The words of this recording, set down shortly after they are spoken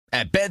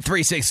At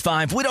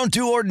Bet365, we don't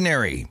do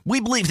ordinary. We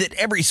believe that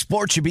every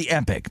sport should be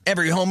epic.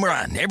 Every home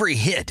run, every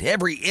hit,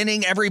 every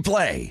inning, every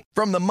play.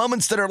 From the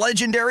moments that are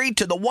legendary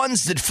to the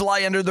ones that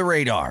fly under the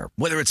radar.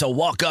 Whether it's a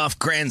walk-off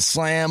grand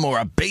slam or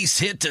a base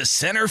hit to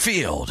center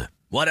field.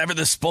 Whatever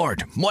the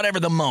sport, whatever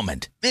the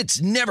moment.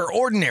 It's never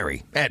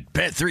ordinary at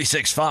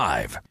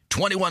Bet365.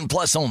 21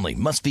 plus only.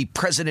 Must be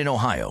present in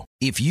Ohio.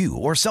 If you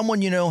or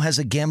someone you know has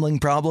a gambling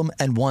problem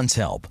and wants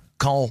help,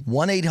 call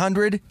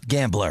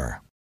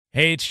 1-800-GAMBLER.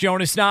 Hey, it's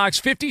Jonas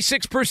Knox.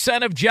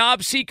 56% of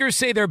job seekers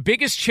say their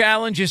biggest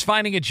challenge is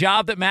finding a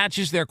job that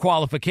matches their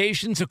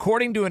qualifications,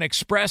 according to an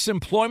Express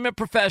Employment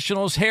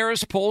Professionals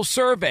Harris Poll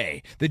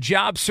survey. The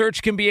job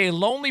search can be a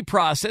lonely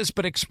process,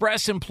 but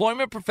Express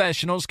Employment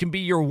Professionals can be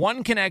your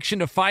one connection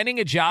to finding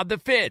a job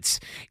that fits.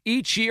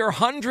 Each year,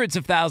 hundreds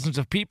of thousands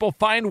of people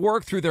find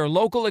work through their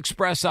local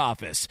Express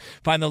office.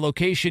 Find the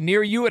location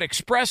near you at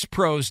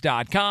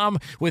expresspros.com.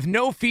 With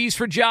no fees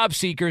for job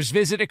seekers,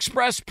 visit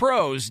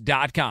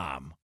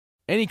expresspros.com.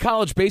 Any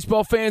college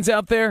baseball fans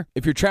out there?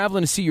 If you're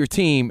traveling to see your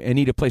team and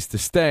need a place to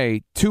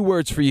stay, 2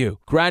 words for you: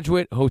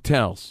 Graduate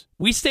Hotels.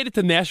 We stayed at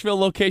the Nashville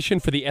location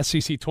for the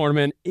SEC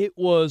tournament. It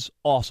was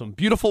awesome.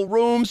 Beautiful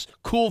rooms,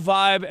 cool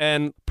vibe,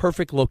 and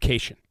perfect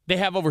location. They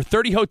have over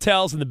 30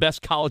 hotels in the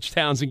best college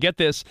towns, and get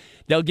this,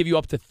 they'll give you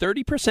up to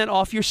 30%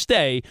 off your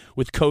stay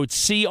with code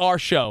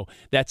CRSHOW.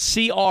 That's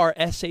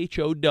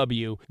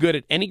CRSHOW. Good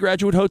at any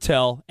Graduate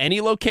Hotel,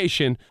 any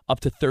location, up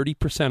to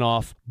 30%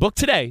 off. Book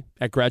today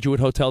at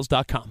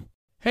graduatehotels.com.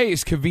 Hey,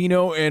 it's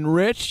Cavino and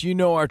Rich. You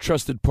know our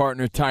trusted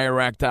partner,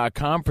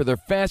 TireRack.com, for their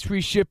fast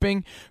free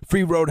shipping,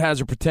 free road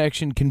hazard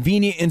protection,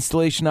 convenient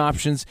installation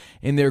options,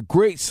 and their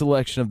great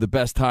selection of the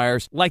best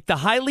tires, like the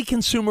highly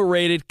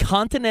consumer-rated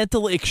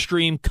Continental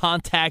Extreme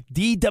Contact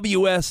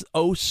DWS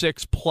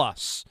 06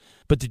 Plus.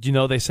 But did you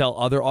know they sell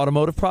other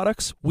automotive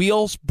products?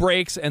 Wheels,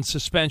 brakes, and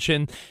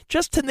suspension,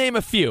 just to name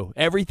a few.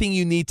 Everything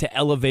you need to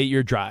elevate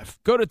your drive.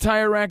 Go to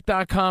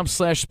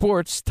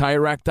TireRack.com/sports.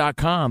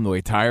 TireRack.com, the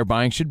way tire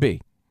buying should be.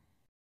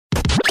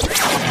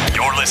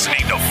 You're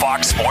listening to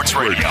Fox Sports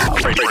Radio.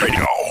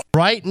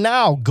 Right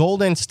now,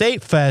 Golden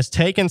State Fez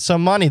taking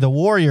some money. The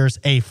Warriors,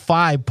 a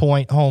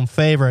 5-point home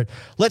favorite.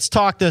 Let's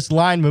talk this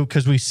line move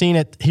because we've seen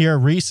it here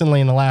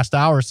recently in the last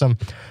hour, some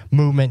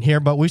movement here,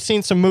 but we've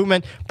seen some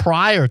movement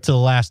prior to the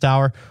last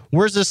hour.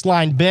 Where's this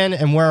line been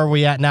and where are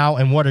we at now,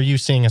 and what are you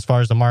seeing as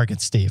far as the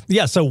market, Steve?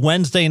 Yeah, so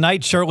Wednesday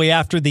night, shortly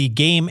after the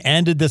game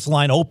ended, this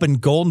line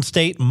opened Golden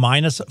State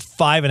minus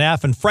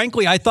 5.5. And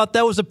frankly, I thought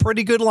that was a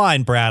pretty good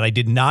line, Brad. I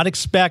did not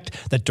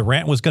expect that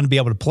Durant was going to be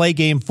able to play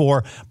game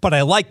 4, but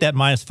I like that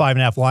minus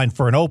 5.5 line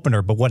for an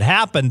opener. But what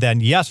happened then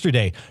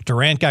yesterday,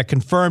 Durant got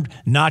confirmed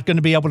not going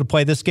to be able to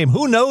play this game.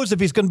 Who knows if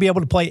he's going to be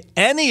able to play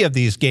any of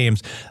these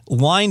games?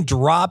 Line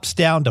drops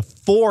down to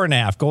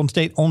 4.5. Golden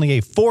State only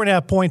a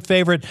 4.5 point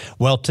favorite.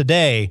 Well,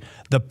 today,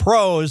 the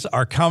pros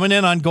are coming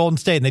in on Golden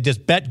State, and they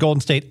just bet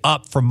Golden State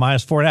up from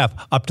minus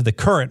 4.5 up to the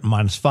current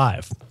minus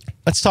 5.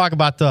 Let's talk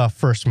about the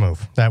first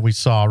move that we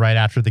saw right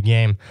after the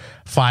game,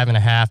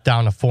 5.5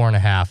 down to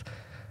 4.5.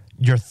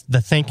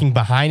 The thinking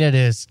behind it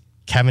is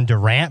Kevin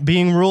Durant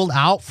being ruled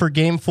out for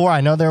game 4.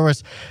 I know there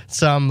was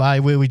some,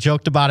 we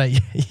joked about it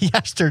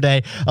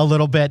yesterday a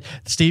little bit.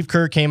 Steve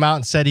Kerr came out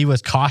and said he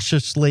was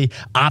cautiously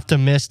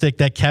optimistic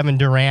that Kevin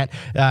Durant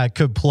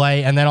could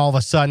play. And then all of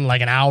a sudden,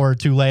 like an hour or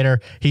two later,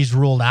 he's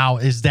ruled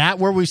out. Is that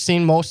where we've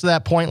seen most of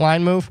that point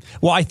line move?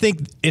 Well, I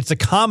think it's a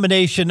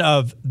combination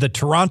of the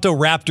Toronto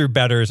Raptor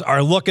bettors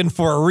are looking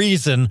for a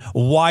reason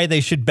why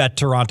they should bet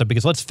Toronto.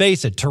 Because let's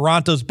face it,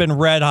 Toronto's been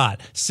red hot.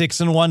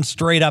 6-1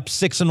 straight up,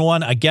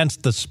 6-1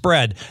 against the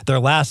spread their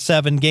last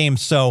 7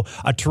 games. So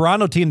a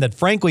Toronto team that,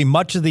 frankly,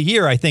 much of the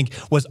year, I think,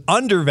 was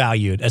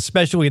undervalued,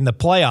 especially in the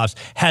playoffs,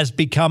 has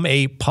become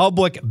a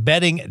public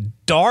betting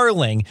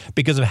darling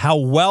because of how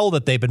well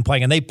that they've been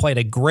playing. And they played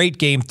a great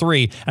game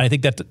 3. And I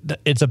think that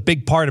it's a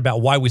big part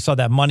about why we saw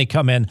that money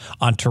come in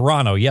on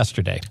Toronto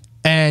yesterday.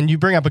 And you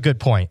bring up a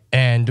good point.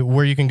 And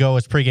where you can go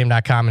is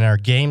pregame.com in our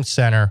game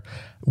center.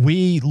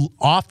 We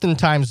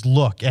oftentimes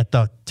look at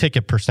the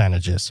ticket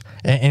percentages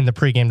in the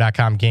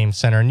pregame.com game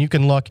center. And you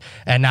can look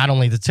at not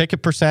only the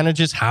ticket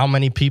percentages, how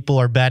many people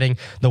are betting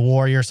the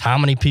Warriors, how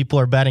many people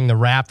are betting the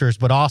Raptors,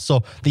 but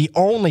also the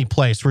only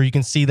place where you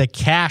can see the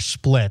cash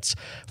splits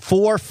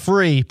for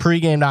free,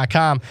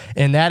 pregame.com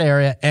in that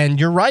area. And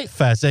you're right,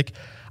 Fezzik.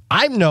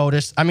 I've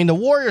noticed, the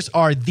Warriors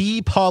are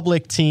the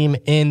public team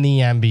in the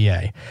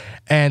NBA.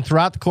 And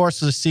throughout the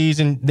course of the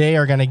season, they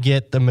are going to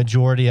get the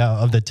majority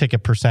of the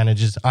ticket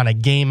percentages on a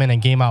game in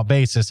and game out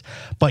basis.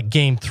 But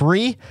game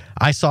 3,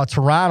 I saw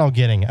Toronto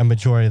getting a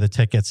majority of the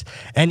tickets.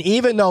 And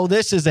even though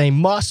this is a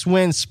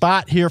must-win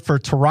spot here for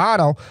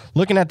Toronto,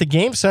 looking at the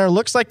game center,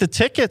 looks like the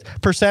ticket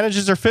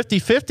percentages are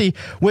 50-50,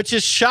 which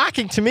is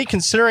shocking to me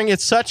considering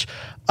it's such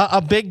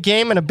a big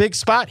game and a big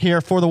spot here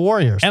for the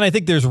Warriors. And I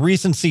think there's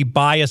recency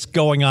bias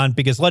going on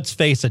because let's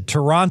face it,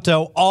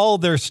 Toronto, all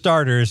their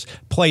starters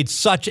played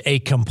such a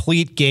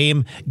complete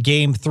game,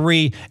 game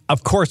 3.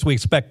 Of course, we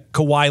expect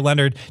Kawhi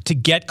Leonard to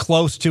get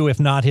close to, if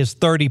not his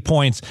 30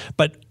 points.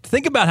 But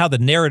think about how the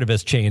narrative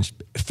has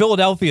changed.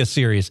 Philadelphia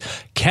series.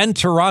 Can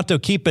Toronto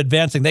keep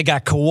advancing? They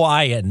got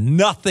Kawhi and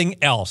nothing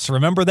else.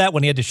 Remember that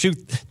when he had to shoot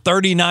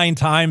 39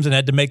 times and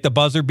had to make the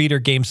buzzer beater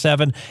Game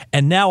 7?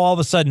 And now all of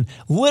a sudden,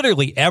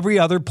 literally every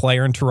other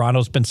player in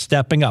Toronto's been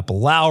stepping up.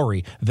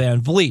 Lowry,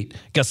 Van Vliet,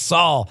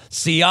 Gasol,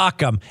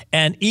 Siakam,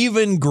 and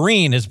even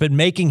Green has been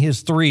making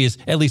his threes.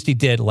 At least he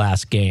did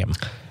last game.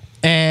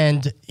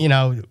 And,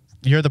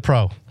 you're the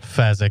pro,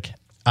 Fezzik.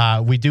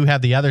 We do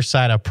have the other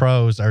side of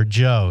pros, or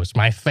Joes.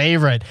 My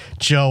favorite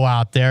Joe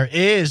out there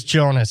is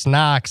Jonas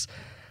Knox.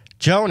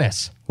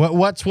 Jonas,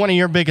 what's one of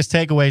your biggest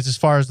takeaways as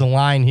far as the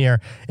line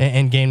here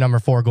in game number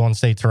 4, Golden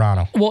State,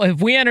 Toronto? Well,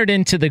 if we entered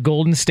into the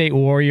Golden State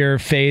Warrior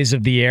phase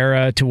of the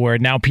era to where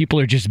now people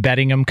are just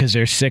betting them because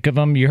they're sick of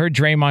them, you heard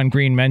Draymond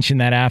Green mention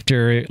that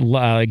after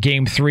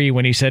game 3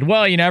 when he said,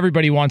 well,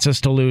 everybody wants us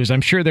to lose.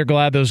 I'm sure they're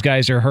glad those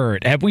guys are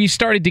hurt. Have we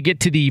started to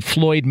get to the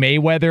Floyd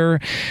Mayweather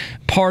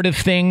part of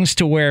things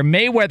to where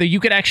Mayweather,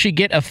 you could actually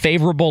get a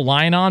favorable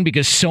line on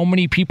because so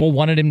many people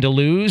wanted him to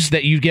lose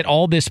that you get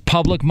all this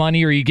public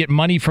money or you get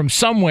money from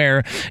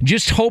somewhere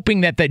just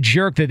hoping that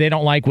jerk that they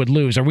don't like would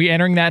lose. Are we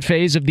entering that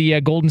phase of the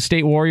Golden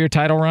State Warrior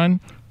title run?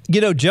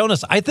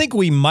 Jonas, I think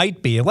we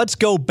might be. Let's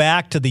go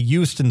back to the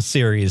Houston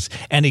series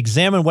and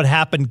examine what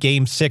happened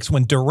Game 6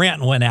 when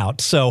Durant went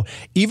out. So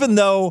even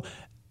though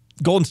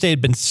Golden State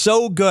had been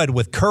so good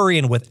with Curry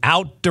and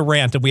without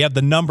Durant, and we have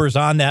the numbers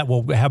on that,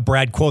 we'll have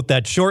Brad quote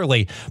that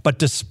shortly, but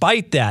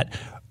despite that,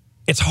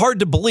 it's hard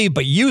to believe,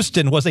 but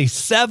Houston was a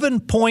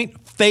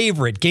 7-point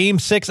favorite Game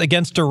 6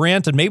 against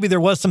Durant, and maybe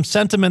there was some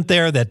sentiment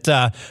there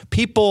that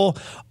people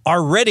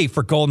are ready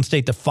for Golden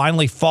State to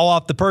finally fall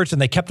off the perch, and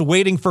they kept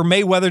waiting for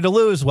Mayweather to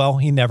lose. Well,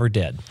 he never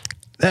did.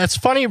 It's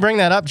funny you bring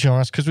that up,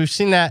 Jonas, because we've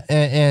seen that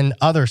in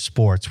other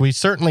sports. We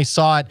certainly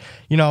saw it,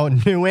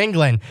 New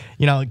England,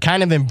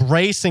 kind of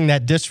embracing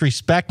that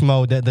disrespect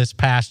mode this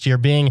past year,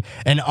 being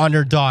an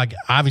underdog,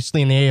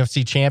 obviously in the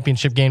AFC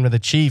Championship game to the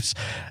Chiefs,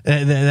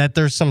 that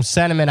there's some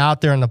sentiment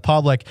out there in the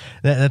public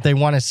that they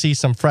want to see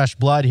some fresh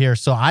blood here.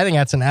 So I think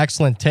that's an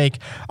excellent take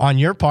on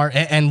your part.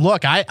 And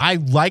look, I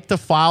like to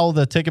follow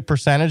the ticket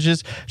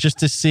percentages just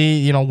to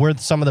see, where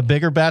some of the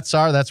bigger bets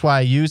are. That's why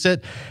I use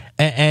it.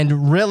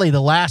 And really,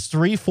 the last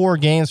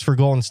 3-4 games for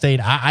Golden State,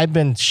 I've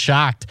been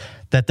shocked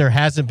that there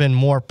hasn't been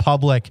more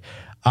public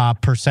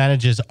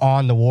percentages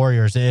on the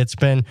Warriors. It's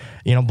been,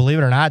 believe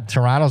it or not,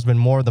 Toronto's been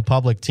more of the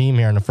public team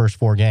here in the first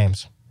 4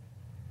 games.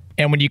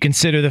 And when you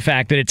consider the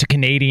fact that it's a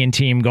Canadian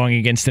team going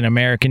against an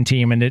American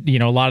team and that,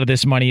 a lot of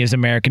this money is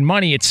American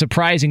money, it's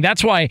surprising.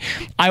 That's why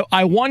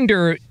I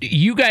wonder,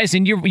 you guys,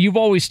 and you've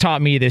always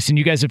taught me this, and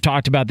you guys have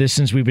talked about this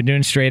since we've been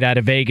doing Straight Out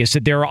of Vegas,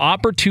 that there are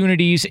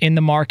opportunities in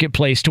the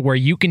marketplace to where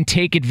you can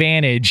take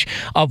advantage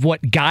of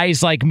what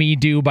guys like me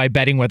do by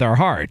betting with our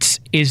hearts.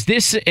 Is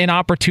this an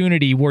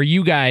opportunity where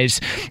you guys,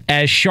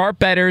 as sharp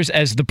bettors,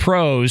 as the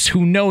pros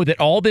who know that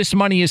all this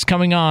money is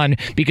coming on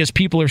because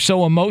people are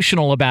so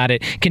emotional about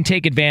it, can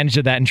take advantage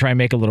of that and try and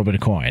make a little bit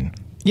of coin?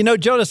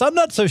 Jonas, I'm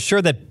not so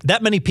sure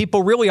that many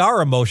people really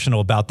are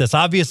emotional about this.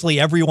 Obviously,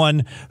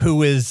 everyone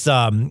who is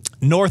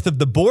north of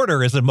the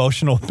border is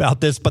emotional about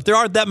this, but there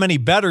aren't that many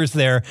bettors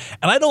there.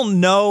 And I don't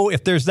know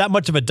if there's that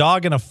much of a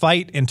dog in a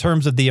fight in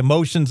terms of the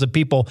emotions of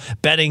people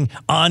betting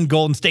on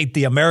Golden State,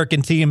 the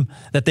American team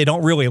that they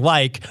don't really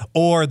like,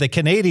 or the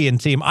Canadian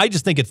team. I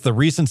just think it's the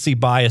recency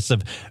bias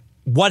of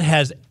what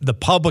has the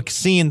public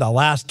seen the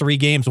last 3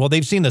 games. Well,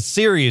 they've seen a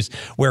series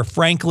where,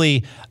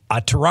 frankly,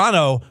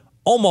 Toronto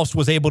almost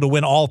was able to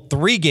win all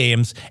 3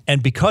 games.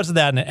 And because of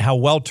that and how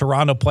well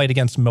Toronto played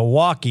against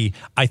Milwaukee,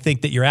 I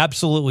think that you're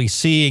absolutely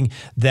seeing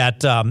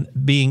that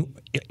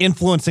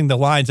influencing the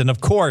lines. And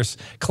of course,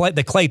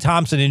 the Klay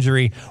Thompson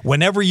injury,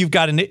 whenever you've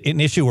got an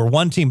issue where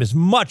one team is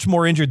much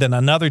more injured than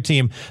another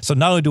team. So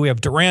not only do we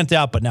have Durant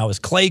out, but now is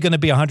Klay going to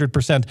be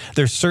 100%?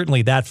 There's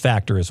certainly that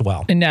factor as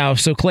well. And now,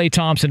 so Klay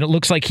Thompson, it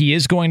looks like he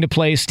is going to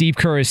play. Steve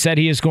Kerr has said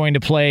he is going to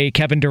play.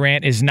 Kevin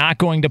Durant is not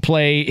going to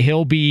play.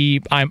 He'll be,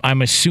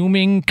 I'm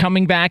assuming,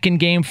 coming back in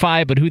Game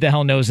 5, but who the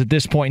hell knows at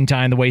this point in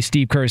time the way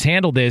Steve Kerr has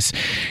handled this.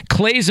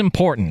 Klay's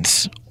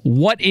importance,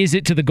 what is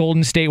it to the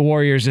Golden State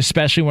Warriors,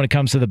 especially when it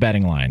comes to the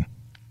betting line?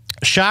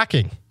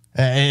 Shocking.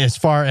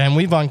 And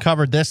we've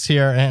uncovered this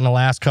here in the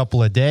last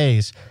couple of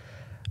days.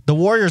 The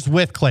Warriors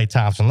with Klay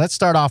Thompson. Let's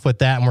start off with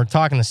that, and we're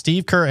talking the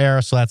Steve Kerr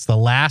era, so that's the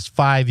last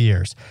 5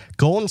 years.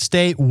 Golden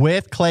State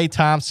with Klay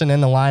Thompson in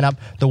the lineup,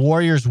 the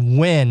Warriors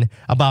win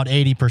about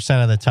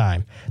 80% of the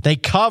time. They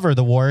cover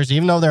the Warriors,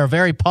 even though they're a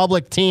very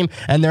public team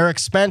and they're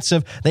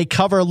expensive, they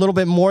cover a little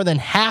bit more than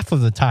half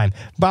of the time.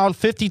 About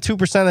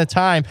 52% of the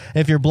time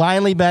if you're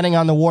blindly betting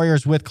on the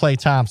Warriors with Klay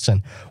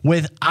Thompson.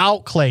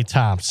 Without Klay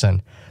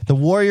Thompson, the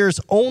Warriors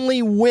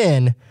only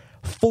win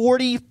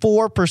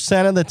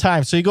 44% of the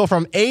time. So you go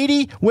from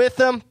 80 with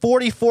them,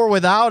 44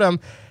 without them.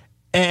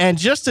 And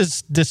just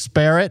as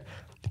disparate,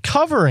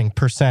 covering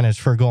percentage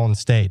for Golden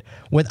State.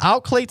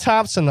 Without Klay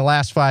Thompson the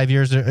last 5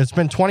 years, it's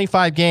been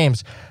 25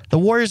 games. The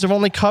Warriors have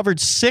only covered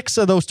 6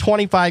 of those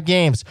 25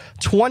 games,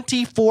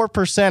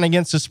 24%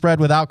 against the spread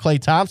without Klay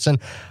Thompson.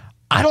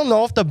 I don't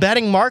know if the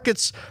betting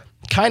market's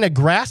kind of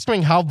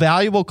grasping how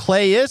valuable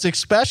Klay is,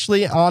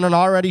 especially on an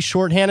already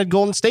shorthanded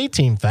Golden State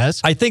team,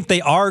 Fez. I think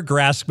they are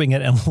grasping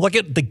it. And look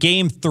at the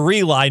Game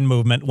 3 line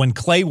movement when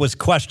Klay was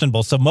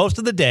questionable. So most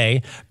of the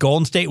day,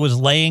 Golden State was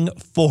laying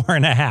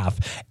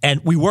 4.5.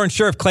 And we weren't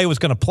sure if Klay was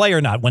going to play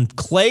or not. When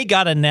Klay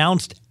got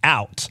announced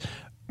out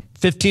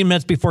 15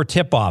 minutes before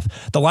tip-off,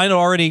 the line had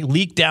already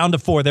leaked down to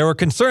 4. There were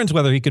concerns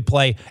whether he could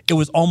play. It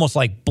was almost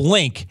like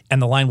blink,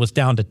 and the line was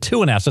down to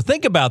 2.5. So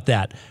think about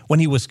that. When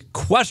he was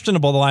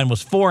questionable, the line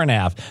was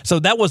 4.5. So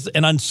that was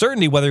an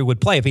uncertainty whether he would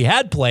play. If he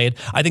had played,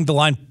 I think the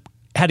line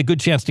had a good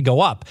chance to go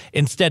up.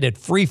 Instead, it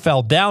free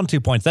fell down 2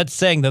 points. That's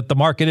saying that the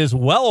market is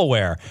well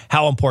aware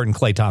how important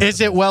Klay Thompson is.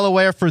 Is it well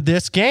aware for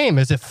this game?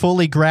 Is it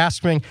fully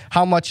grasping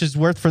how much is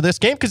worth for this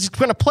game? Because he's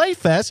going to play,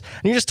 Fez.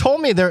 And you just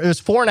told me it was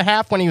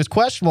 4.5 when he was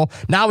questionable.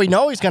 Now we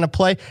know he's going to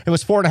play. It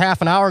was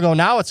 4.5 an hour ago.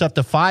 Now it's up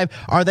to 5.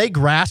 Are they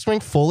grasping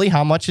fully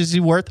how much is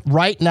he worth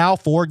right now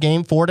for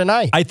Game 4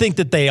 tonight? I think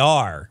that they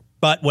are.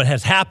 But what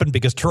has happened,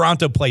 because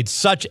Toronto played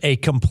such a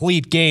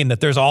complete game,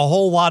 that there's a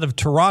whole lot of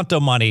Toronto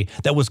money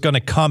that was going to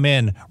come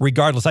in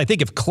regardless. I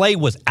think if Klay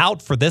was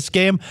out for this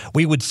game,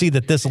 we would see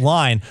that this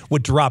line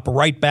would drop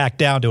right back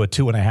down to a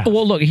 2.5.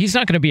 Well, look, he's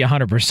not going to be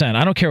 100%.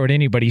 I don't care what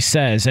anybody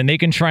says. And they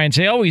can try and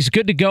say, oh, he's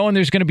good to go and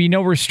there's going to be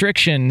no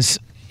restrictions.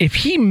 If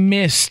he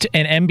missed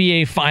an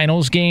NBA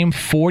Finals game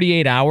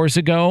 48 hours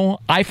ago,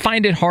 I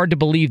find it hard to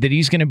believe that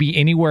he's going to be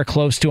anywhere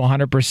close to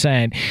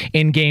 100%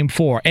 in Game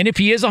 4. And if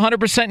he is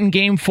 100% in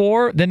Game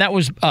 4, then that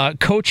was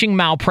coaching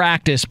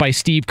malpractice by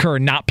Steve Kerr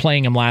not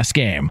playing him last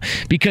game.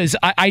 Because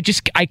I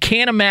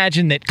can't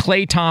imagine that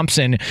Klay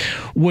Thompson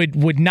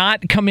would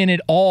not come in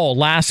at all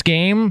last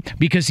game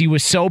because he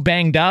was so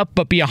banged up,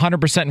 but be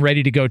 100%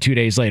 ready to go 2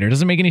 days later. It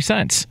doesn't make any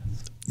sense.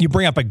 You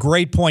bring up a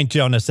great point,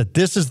 Jonas, that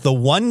this is the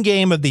one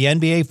game of the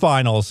NBA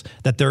Finals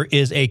that there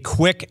is a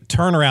quick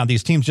turnaround.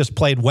 These teams just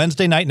played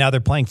Wednesday night. Now they're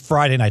playing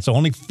Friday night, so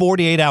only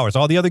 48 hours.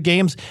 All the other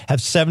games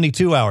have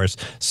 72 hours.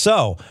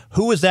 So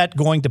who is that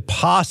going to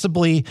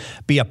possibly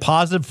be a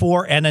positive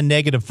for and a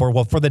negative for?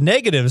 Well, for the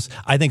negatives,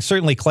 I think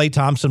certainly Klay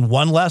Thompson,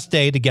 one less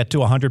day to get to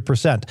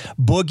 100%.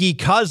 Boogie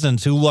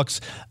Cousins, who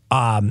looks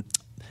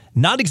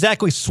not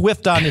exactly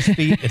swift on his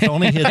feet. It's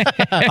only his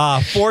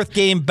fourth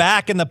game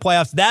back in the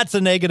playoffs. That's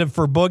a negative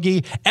for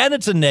Boogie, and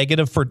it's a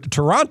negative for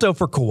Toronto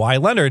for Kawhi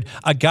Leonard,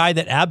 a guy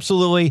that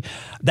absolutely,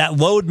 that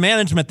load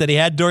management that he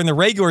had during the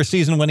regular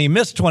season when he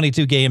missed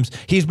 22 games,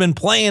 he's been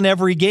playing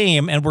every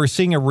game, and we're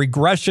seeing a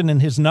regression in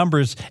his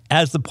numbers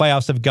as the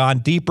playoffs have gone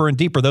deeper and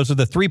deeper. Those are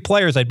the 3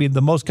 players I'd be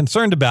the most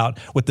concerned about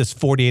with this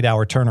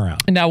 48-hour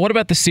turnaround. Now, what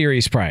about the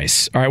series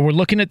price? All right, we're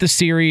looking at the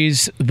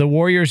series. The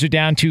Warriors are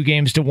down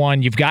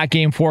 2-1. You've got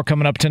Game 4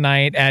 coming up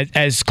tonight,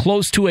 as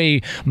close to a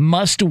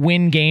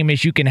must-win game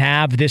as you can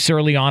have this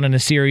early on in a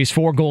series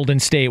for Golden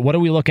State. What are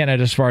we looking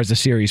at as far as the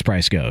series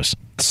price goes?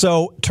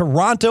 So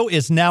Toronto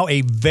is now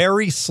a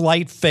very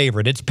slight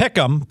favorite. It's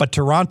pick'em, but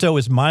Toronto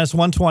is minus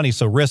 120,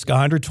 so risk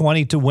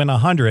 120 to win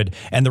 100.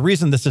 And the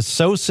reason this is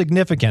so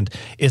significant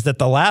is that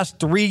the last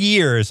 3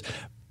 years,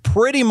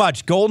 pretty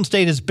much Golden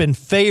State has been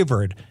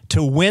favored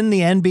to win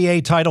the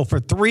NBA title for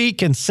 3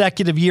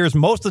 consecutive years,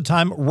 most of the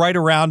time right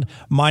around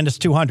minus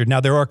 200. Now,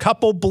 there are a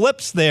couple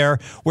blips there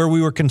where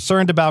we were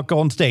concerned about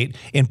Golden State.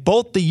 In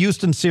both the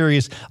Houston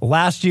series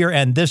last year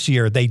and this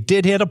year, they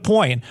did hit a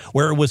point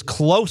where it was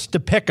close to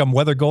pick 'em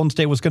whether Golden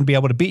State was going to be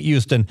able to beat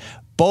Houston.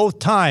 Both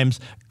times,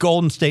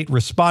 Golden State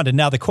responded.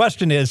 Now, the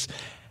question is,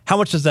 how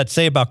much does that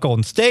say about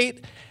Golden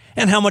State,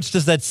 and how much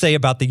does that say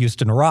about the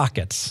Houston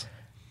Rockets?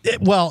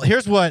 Well,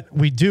 here's what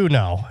we do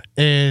know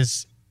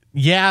is,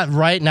 yeah,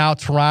 right now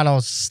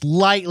Toronto's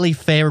slightly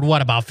favored.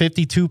 What, about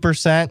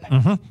 52%?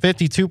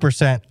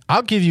 52%.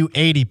 I'll give you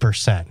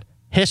 80%.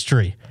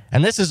 History.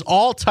 And this is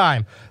all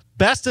time.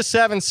 Best of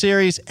 7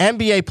 series,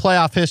 NBA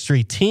playoff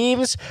history.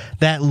 Teams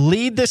that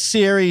lead the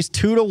series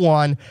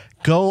 2-1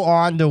 go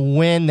on to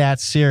win that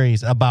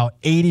series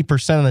about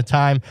 80% of the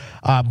time.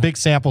 Big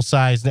sample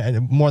size,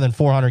 more than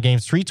 400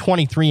 games,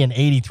 323 and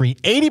 83.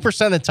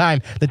 80% of the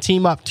time, the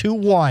team up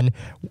 2-1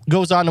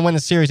 goes on to win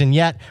the series, and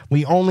yet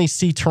we only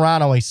see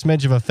Toronto a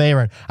smidge of a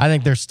favorite. I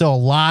think there's still a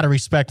lot of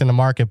respect in the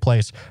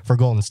marketplace for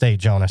Golden State,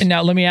 Jonas.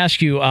 Now, let me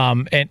ask you,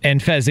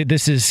 and Fez,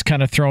 this is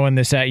kind of throwing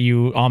this at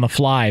you on the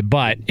fly,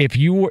 but if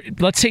you were,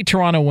 let's say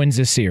Toronto wins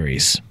this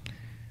series,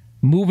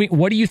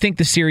 what do you think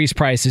the series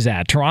price is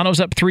at? Toronto's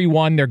up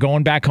 3-1. They're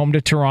going back home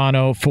to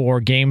Toronto for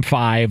Game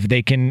 5.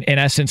 They can, in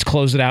essence,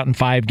 close it out in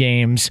 5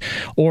 games,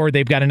 or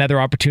they've got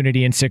another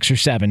opportunity in 6 or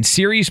 7.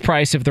 Series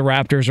price if the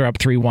Raptors are up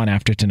 3-1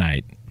 after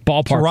tonight.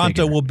 Ballpark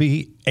Toronto figure. will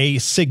be a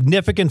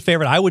significant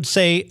favorite. I would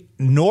say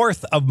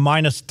north of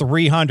minus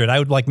 300. I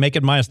would make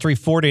it minus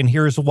 340, and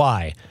here's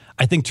why.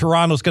 I think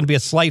Toronto's going to be a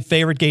slight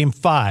favorite Game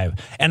 5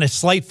 and a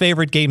slight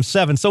favorite Game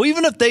 7. So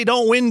even if they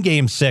don't win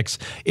Game 6,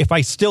 if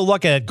I still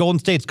look at it, Golden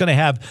State's going to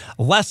have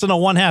less than a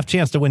 1/2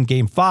 chance to win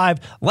Game 5,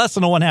 less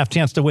than a 1/2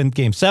 chance to win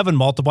Game 7.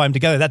 Multiply them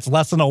together, that's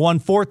less than a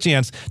 1/4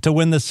 chance to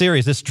win the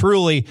series. This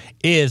truly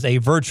is a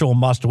virtual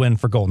must-win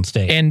for Golden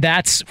State. And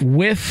that's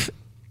with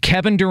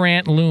Kevin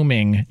Durant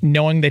looming,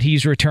 knowing that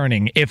he's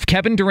returning. If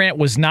Kevin Durant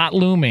was not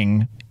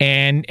looming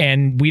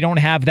and we don't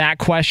have that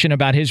question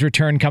about his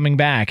return coming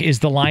back, is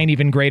the line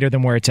even greater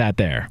than where it's at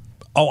there?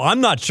 Oh,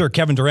 I'm not sure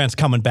Kevin Durant's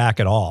coming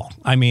back at all.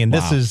 I mean,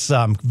 this is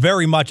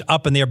very much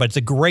up in the air, but it's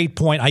a great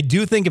point. I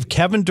do think if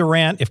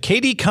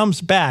KD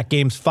comes back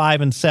Games 5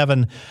 and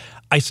 7,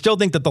 I still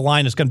think that the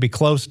line is going to be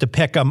close to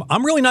pick 'em.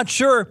 I'm really not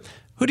sure.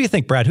 Who do you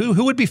think, Brad?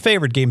 Who would be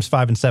favored Games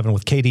 5 and 7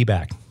 with KD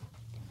back?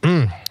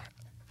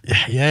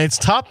 Yeah, it's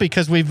tough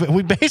because we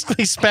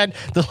basically spent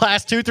the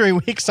last 2-3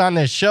 weeks on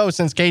this show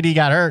since KD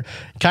got hurt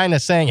kind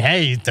of saying,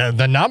 hey,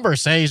 the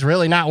numbers say he's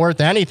really not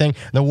worth anything.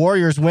 The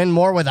Warriors win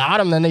more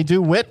without him than they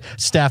do with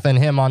Steph and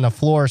him on the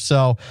floor.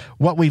 So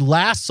what we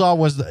last saw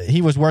was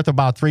he was worth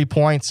about 3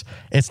 points.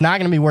 It's not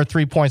going to be worth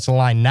 3 points in the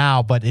line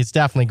now, but it's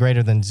definitely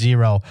greater than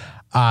 0.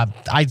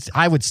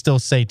 I would still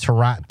say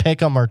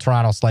pick 'em or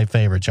Toronto slight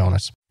favorite,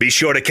 Jonas. Be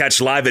sure to catch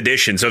live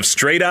editions of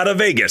Straight Outta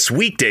Vegas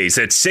weekdays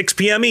at 6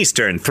 p.m.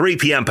 Eastern, 3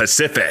 p.m.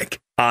 Pacific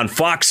on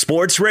Fox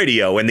Sports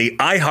Radio and the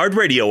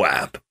iHeartRadio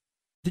app.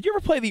 Did you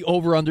ever play the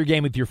over-under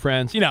game with your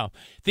friends?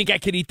 Think I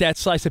could eat that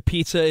slice of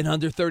pizza in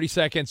under 30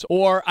 seconds?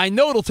 Or I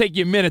know it'll take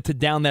you a minute to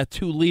down that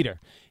 2-liter.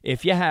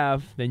 If you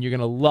have, then you're going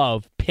to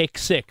love Pick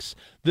 6,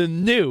 the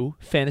new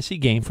fantasy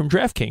game from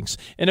DraftKings,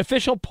 an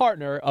official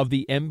partner of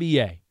the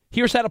NBA.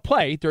 Here's how to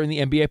play during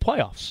the NBA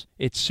playoffs.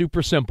 It's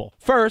super simple.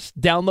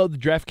 First, download the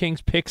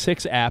DraftKings Pick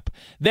 6 app.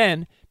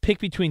 Then, pick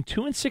between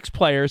 2 and 6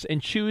 players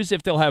and choose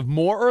if they'll have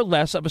more or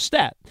less of a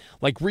stat,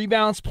 like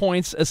rebounds,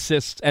 points,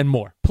 assists, and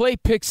more. Play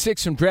Pick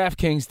 6 from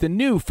DraftKings, the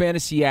new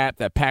fantasy app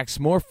that packs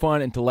more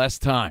fun into less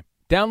time.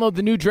 Download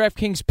the new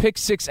DraftKings Pick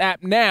 6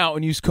 app now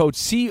and use code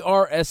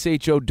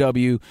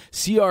CRSHOW,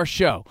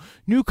 CRSHOW.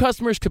 New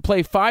customers could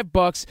play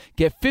 $5,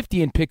 get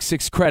 50 in Pick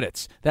 6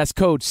 credits. That's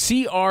code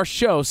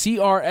CRSHOW,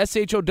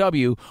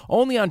 CRSHOW,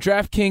 only on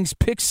DraftKings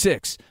Pick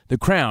 6. The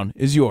crown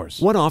is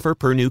yours. One offer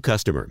per new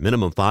customer.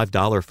 Minimum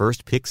 $5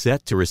 first pick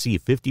set to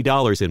receive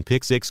 $50 in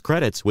Pick 6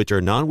 credits, which are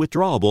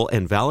non-withdrawable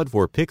and valid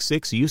for Pick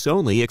 6 use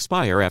only.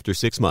 Expire after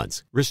 6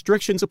 months.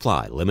 Restrictions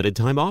apply. Limited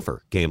time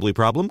offer. Gambling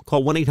problem?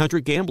 Call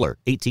 1-800-GAMBLER.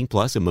 18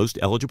 plus in most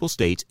eligible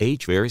states.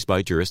 Age varies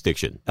by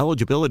jurisdiction.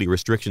 Eligibility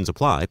restrictions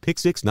apply. Pick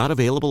 6 not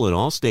available in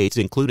all states,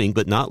 including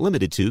but not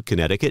limited to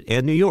Connecticut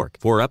and New York.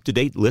 For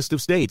up-to-date list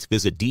of states,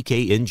 visit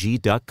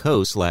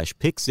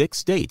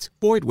dkng.co/pick6states.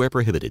 Void where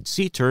prohibited.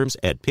 See terms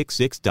at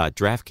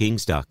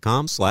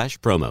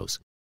pick6.draftkings.com/promos.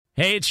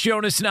 Hey, it's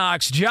Jonas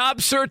Knox.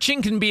 Job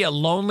searching can be a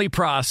lonely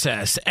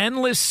process.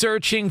 Endless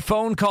searching,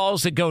 phone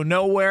calls that go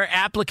nowhere,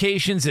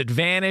 applications that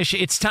vanish.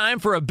 It's time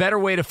for a better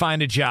way to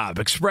find a job.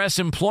 Express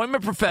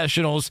Employment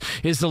Professionals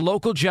is the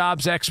local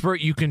jobs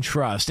expert you can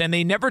trust, and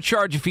they never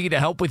charge a fee to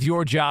help with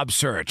your job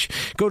search.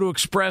 Go to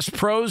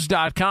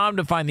expresspros.com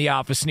to find the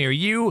office near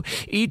you.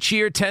 Each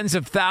year, tens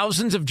of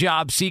thousands of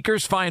job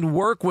seekers find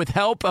work with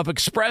help of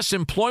Express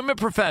Employment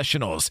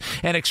Professionals,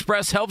 and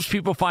Express helps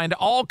people find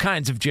all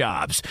kinds of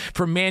jobs,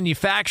 from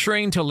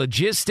manufacturing to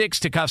logistics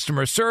to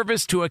customer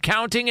service to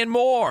accounting and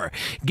more.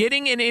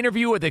 Getting an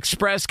interview with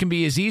Express can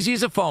be as easy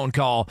as a phone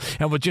call,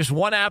 and with just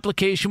one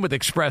application with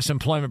Express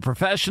Employment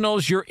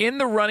Professionals, you're in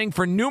the running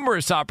for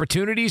numerous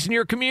opportunities in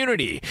your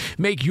community.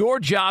 Make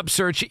your job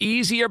search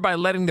easier by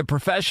letting the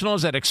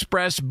professionals at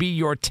Express be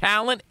your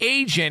talent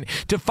agent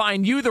to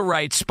find you the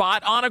right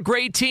spot on a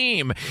great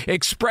team.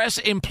 Express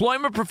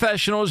Employment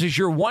Professionals is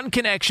your one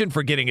connection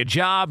for getting a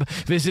job.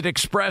 Visit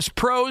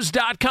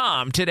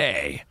expresspros.com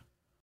today.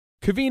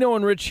 Covino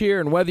and Rich here,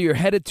 and whether you're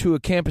headed to a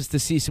campus to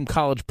see some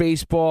college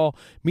baseball,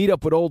 meet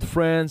up with old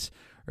friends,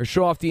 or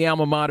show off the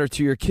alma mater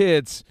to your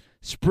kids,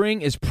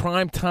 spring is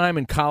prime time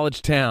in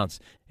college towns.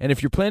 And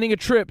if you're planning a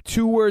trip,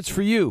 2 words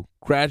for you: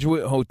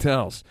 Graduate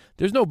Hotels.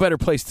 There's no better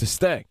place to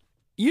stay.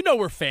 You know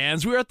we're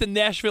fans. We were at the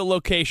Nashville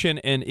location,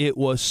 and it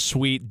was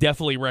sweet.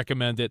 Definitely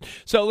recommend it.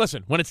 So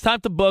listen, when it's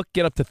time to book,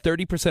 get up to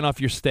 30%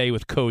 off your stay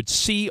with code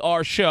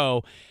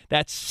CRSHOW.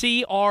 That's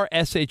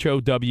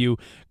CRSHOW.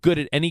 Good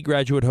at any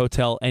Graduate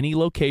Hotel, any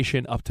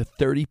location, up to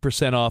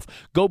 30% off.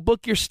 Go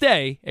book your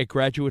stay at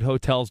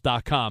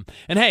graduatehotels.com.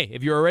 And hey,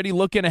 if you're already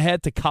looking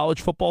ahead to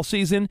college football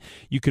season,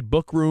 you could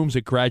book rooms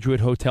at Graduate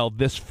Hotel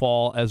this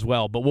fall as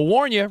well. But we'll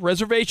warn you,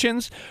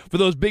 reservations for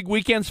those big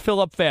weekends fill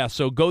up fast,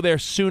 so go there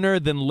sooner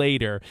than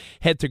later.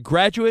 Head to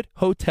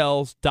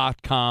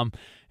graduatehotels.com.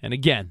 And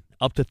again,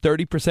 up to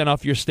 30%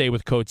 off your stay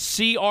with code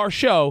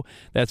CRSHOW.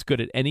 That's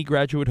good at any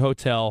Graduate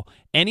Hotel,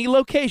 any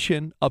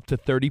location, up to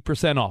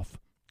 30% off.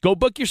 Go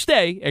book your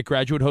stay at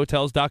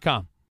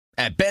graduatehotels.com.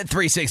 At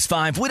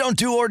Bet365, we don't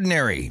do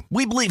ordinary.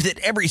 We believe that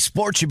every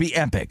sport should be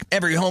epic.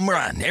 Every home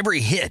run,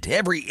 every hit,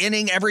 every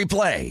inning, every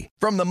play.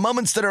 From the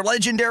moments that are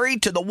legendary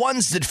to the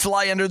ones that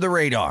fly under the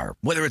radar.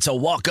 Whether it's a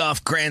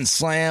walk-off grand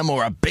slam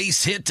or a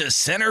base hit to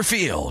center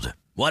field.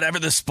 Whatever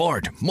the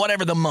sport,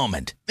 whatever the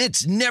moment.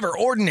 It's never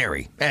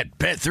ordinary at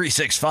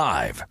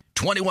Bet365.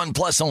 21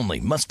 plus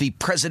only. Must be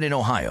present in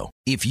Ohio.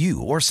 If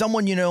you or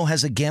someone you know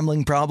has a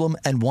gambling problem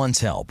and wants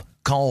help,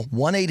 call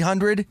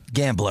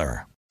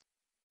 1-800-GAMBLER.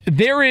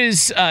 There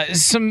is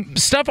some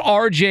stuff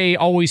RJ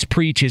always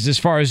preaches as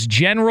far as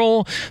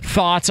general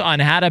thoughts on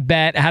how to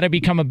bet, how to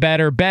become a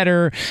better.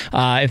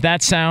 If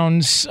that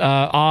sounds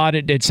odd,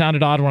 it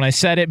sounded odd when I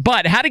said it,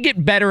 but how to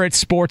get better at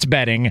sports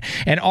betting.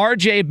 And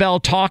RJ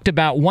Bell talked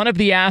about one of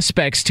the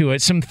aspects to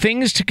it, some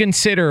things to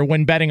consider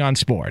when betting on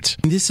sports.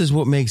 This is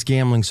what makes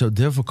gambling so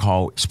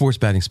difficult, sports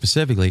betting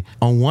specifically.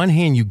 On one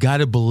hand, you got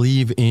to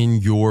believe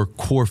in your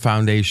core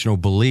foundational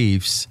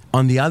beliefs.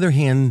 On the other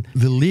hand,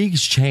 the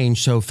leagues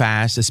change so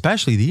fast,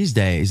 especially these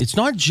days. It's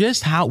not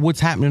just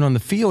what's happening on the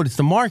field, it's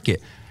the market.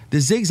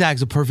 The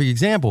zigzag's a perfect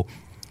example.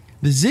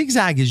 The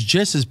zigzag is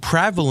just as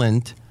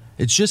prevalent,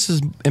 it's just as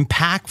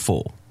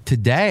impactful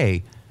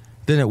today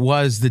than it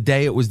was the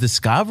day it was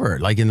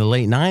discovered, like in the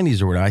late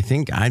 90s or whatever.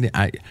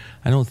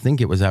 I don't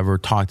think it was ever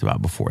talked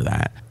about before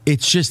that.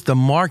 It's just the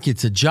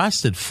market's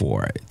adjusted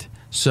for it.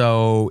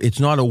 So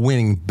it's not a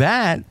winning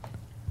bet,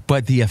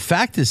 but the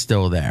effect is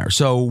still there.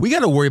 So we got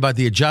to worry about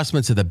the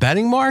adjustments of the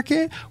betting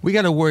market. We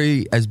got to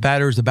worry as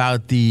bettors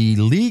about the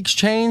leagues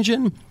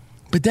changing.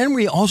 But then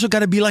we also got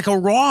to be like a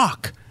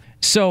rock.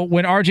 So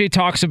when RJ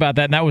talks about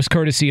that, and that was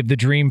courtesy of the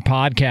Dream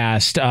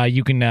podcast,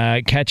 you can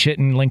catch it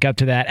and link up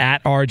to that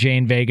at RJ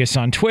in Vegas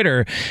on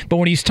Twitter. But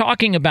when he's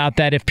talking about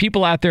that, if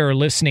people out there are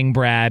listening,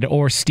 Brad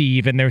or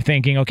Steve, and they're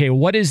thinking, okay,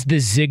 what is the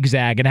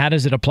zigzag and how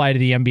does it apply to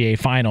the NBA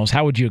Finals?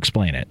 How would you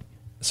explain it?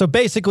 So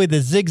basically,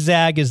 the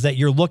zigzag is that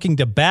you're looking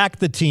to back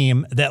the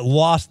team that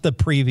lost the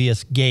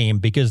previous game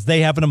because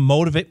they have a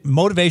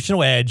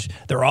motivational edge.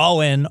 They're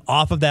all in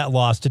off of that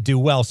loss to do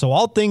well. So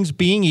all things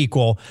being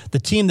equal, the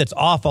team that's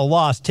off a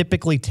loss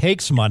typically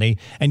takes money,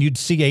 and you'd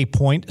see a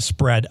point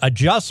spread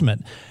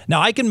adjustment. Now,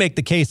 I can make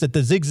the case that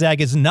the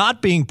zigzag is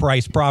not being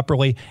priced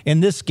properly in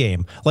this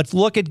game. Let's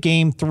look at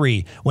Game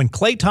 3. When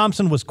Klay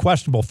Thompson was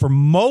questionable for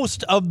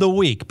most of the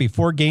week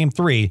before Game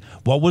 3,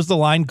 what was the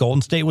line?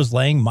 Golden State was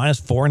laying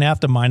 -4.5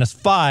 to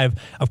 -5.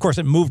 Of course,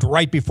 it moved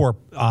right before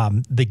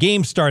the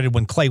game started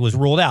when Klay was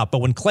ruled out. But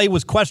when Klay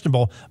was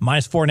questionable,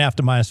 -4.5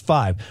 to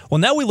 -5. Well,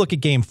 now we look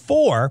at Game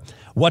 4.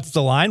 What's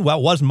the line? Well,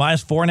 it was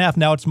 -4.5.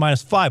 Now it's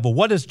 -5. Well,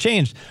 what has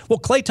changed? Well,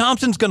 Klay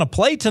Thompson's going to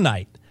play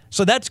tonight.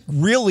 So that's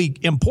really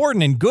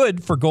important and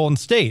good for Golden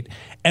State.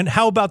 And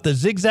how about the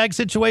zigzag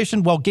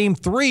situation? Well, Game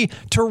 3,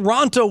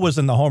 Toronto was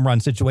in the home run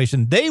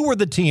situation. They were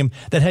the team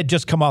that had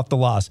just come off the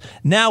loss.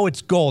 Now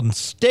it's Golden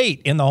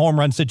State in the home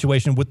run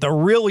situation with the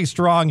really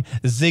strong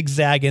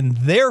zigzag in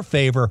their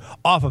favor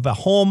off of a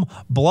home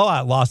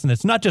blowout loss. And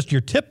it's not just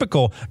your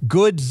typical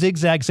good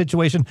zigzag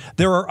situation.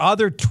 There are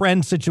other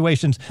trend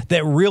situations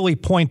that really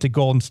point to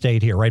Golden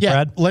State here, right,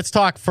 Brad? Let's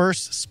talk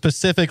first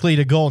specifically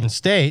to Golden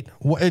State.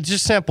 It's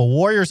just simple.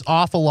 Warriors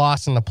off a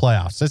loss in the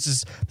playoffs. This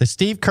is the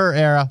Steve Kerr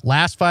era,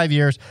 last 5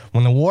 years.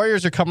 When the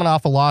Warriors are coming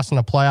off a loss in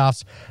the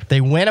playoffs,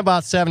 they win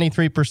about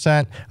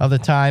 73% of the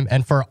time.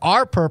 And for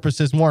our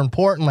purposes, more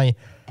importantly,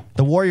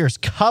 the Warriors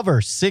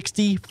cover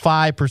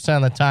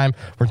 65% of the time.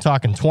 We're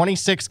talking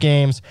 26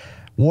 games.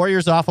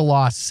 Warriors off a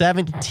loss,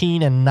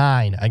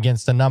 17-9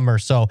 against the number.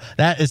 So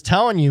that is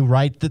telling you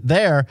right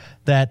there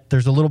that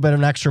there's a little bit of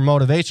an extra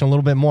motivation, a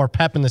little bit more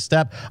pep in the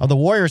step of the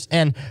Warriors.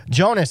 And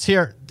Jonas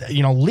here,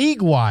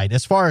 league-wide,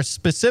 as far as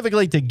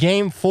specifically to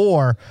Game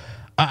 4,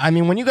 I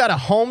mean, when you got a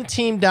home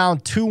team down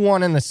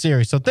 2-1 in the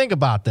series, so think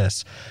about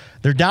this.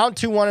 They're down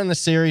 2-1 in the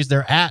series.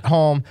 They're at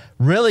home.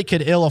 Really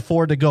could ill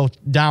afford to go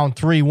down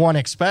 3-1,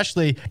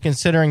 especially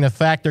considering the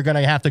fact they're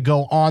going to have to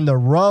go on the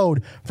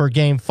road for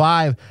Game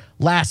 5.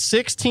 Last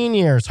 16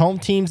 years, home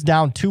teams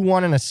down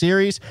 2-1 in a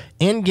series.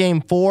 In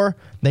Game 4,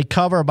 they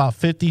cover about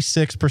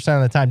 56%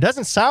 of the time.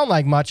 Doesn't sound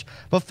like much,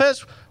 but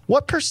Fez,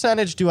 what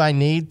percentage do I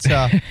need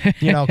to,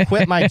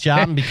 quit my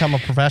job and become a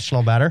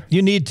professional bettor?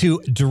 You need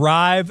to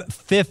drive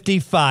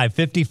 55.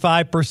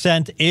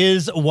 55%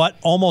 is what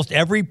almost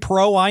every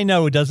pro I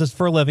know who does this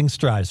for a living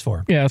strives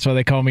for. Yeah, that's why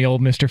they call me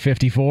old Mr.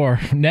 54.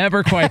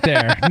 Never quite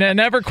there.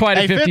 Never quite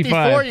at 55.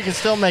 54, you can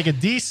still make it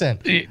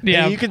decent.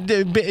 Yeah. You could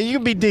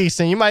be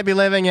decent. You might be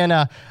living in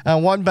a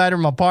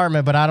one-bedroom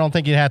apartment, but I don't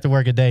think you'd have to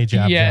work a day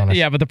job, Jonas.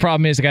 Yeah, but the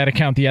problem is I got to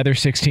count the other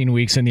 16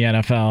 weeks in the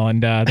NFL,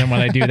 and then when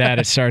I do that,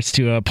 it starts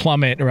to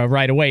plummet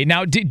right away.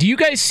 Now, do you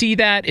guys see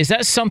that? Is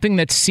that something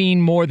that's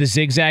seen more, the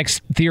zigzag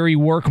theory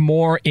work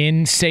more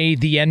in, say,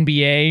 the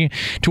NBA,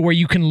 to where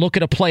you can look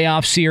at a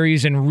playoff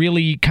series and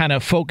really kind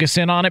of focus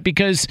in on it?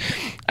 Because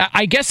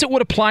I guess it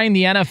would apply in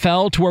the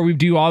NFL to where we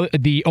do all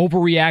the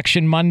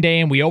overreaction Monday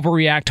and we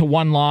overreact to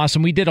one loss,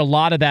 and we did a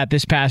lot of that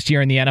this past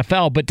year in the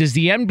NFL. But does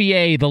the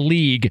NBA, the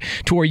league,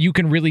 to where you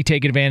can really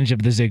take advantage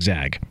of the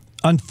zigzag?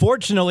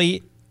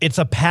 Unfortunately, it's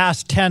a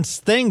past tense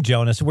thing,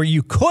 Jonas, where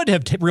you could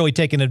have really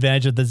taken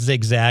advantage of the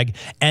zigzag,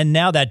 and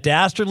now that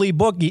dastardly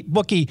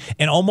bookie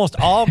in almost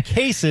all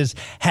cases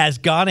has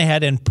gone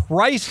ahead and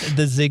priced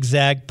the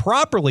zigzag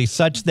properly,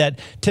 such that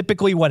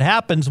typically what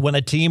happens when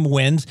a team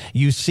wins,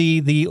 you see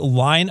the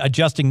line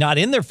adjusting not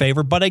in their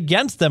favor, but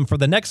against them for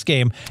the next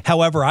game.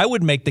 However, I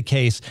would make the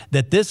case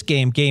that this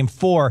game, Game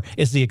 4,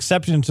 is the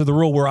exception to the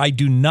rule where I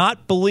do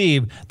not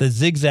believe the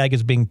zigzag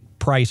is being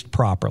priced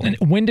properly.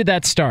 And when did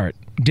that start?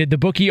 Did the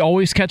bookie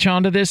always catch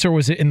on to this, or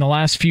was it in the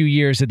last few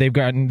years that they've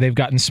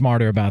gotten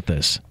smarter about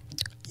this?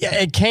 Yeah,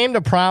 it came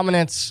to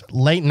prominence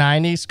late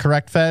 90s,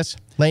 correct, Fez?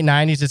 Late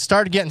 90s. It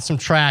started getting some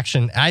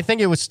traction. I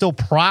think it was still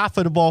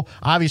profitable,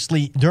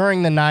 obviously,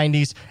 during the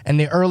 90s and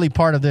the early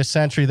part of this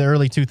century, the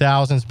early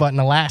 2000s. But in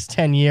the last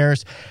 10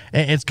 years,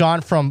 it's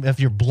gone from, if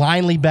you're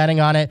blindly betting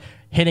on it,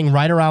 hitting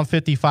right around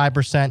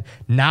 55%.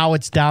 Now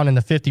it's down in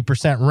the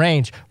 50%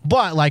 range.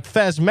 But like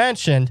Fez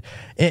mentioned,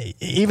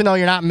 even though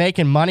you're not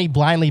making money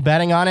blindly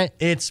betting on it,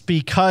 it's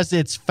because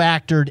it's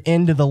factored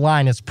into the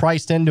line. It's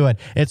priced into it.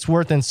 It's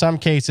worth, in some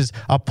cases,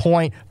 a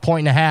point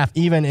and a half,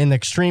 even in the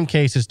extreme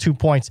cases, 2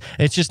 points.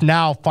 It's just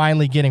now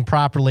finally getting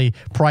properly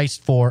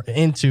priced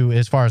into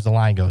as far as the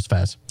line goes,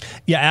 Fez.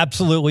 Yeah,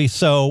 absolutely.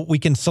 So we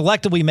can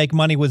selectively make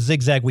money with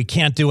zigzag. We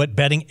can't do it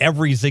betting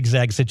every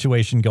zigzag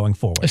situation going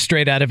forward.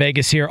 Straight out of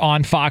Vegas here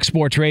on Fox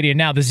Sports Radio.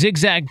 Now, the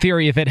zigzag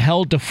theory, if it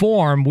held to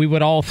form, we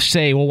would all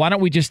say, well, why don't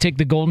we just take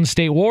the Golden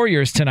State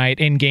Warriors tonight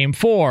in Game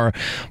 4?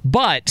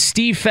 But,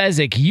 Steve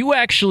Fezzik, you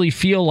actually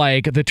feel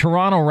like the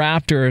Toronto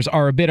Raptors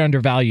are a bit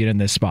undervalued in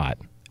this spot.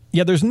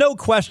 Yeah, there's no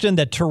question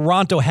that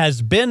Toronto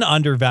has been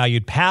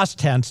undervalued, past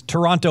tense.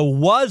 Toronto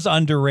was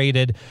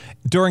underrated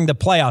during the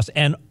playoffs,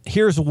 and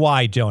here's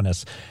why,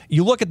 Jonas.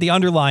 You look at the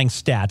underlying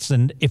stats,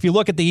 and if you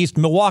look at the East,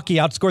 Milwaukee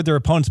outscored their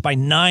opponents by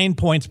 9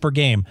 points per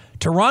game.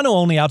 Toronto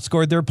only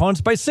outscored their opponents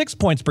by 6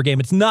 points per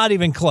game. It's not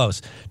even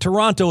close.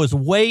 Toronto is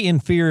way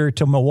inferior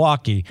to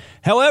Milwaukee.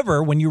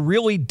 However, when you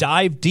really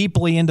dive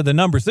deeply into the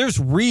numbers, there's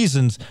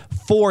reasons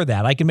for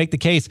that. I can make the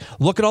case,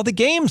 look at all the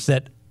games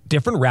that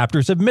different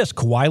Raptors have missed.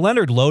 Kawhi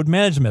Leonard, load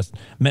management,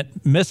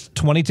 missed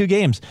 22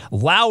 games.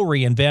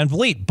 Lowry and Van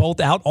Vliet, both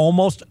out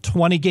almost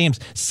 20 games.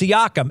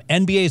 Siakam,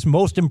 NBA's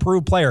most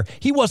improved player.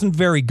 He wasn't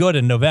very good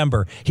in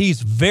November.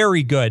 He's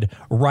very good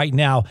right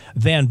now.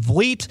 Van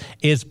Vliet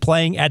is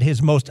playing at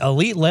his most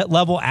elite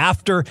level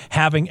after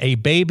having a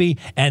baby,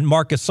 and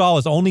Marc Gasol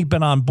has only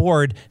been on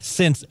board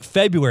since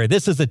February.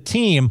 This is a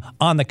team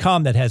on the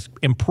come that has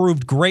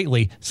improved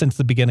greatly since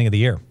the beginning of the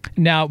year.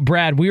 Now,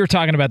 Brad, we were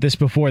talking about this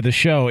before the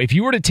show. If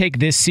you were to take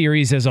this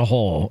series as a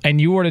whole and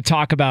you were to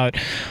talk about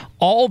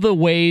all the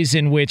ways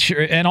in which,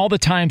 and all the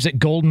times that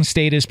Golden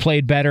State has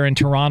played better and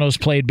Toronto's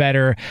played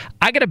better,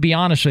 I got to be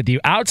honest with you,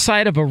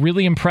 outside of a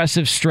really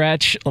impressive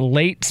stretch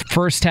late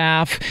first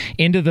half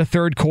into the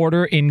third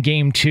quarter in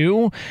Game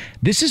 2,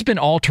 this has been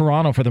all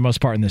Toronto for the most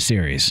part in this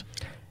series.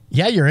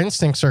 Yeah, your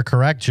instincts are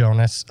correct,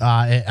 Jonas.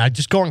 I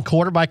just going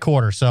quarter by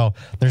quarter. So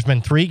there's been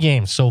 3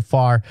 games so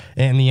far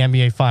in the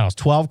NBA Finals,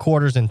 12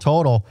 quarters in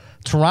total.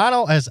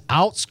 Toronto has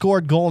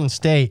outscored Golden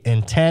State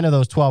in 10 of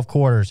those 12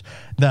 quarters.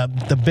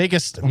 The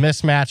biggest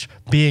mismatch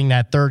being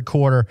that third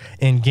quarter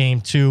in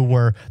Game 2,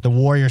 where the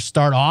Warriors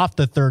start off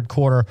the third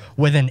quarter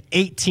with an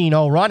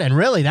 18-0 run. And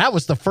really, that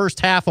was the first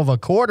half of a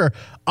quarter.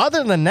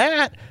 Other than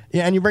that,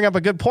 yeah, and you bring up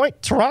a good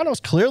point, Toronto's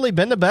clearly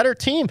been the better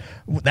team.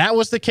 That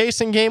was the case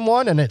in Game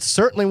 1, and it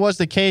certainly was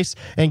the case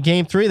in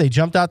Game 3. They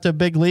jumped out to a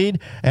big lead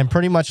and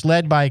pretty much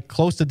led by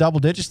close to double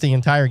digits the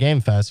entire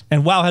game, Fez.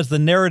 And wow, has the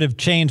narrative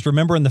changed.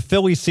 Remember in the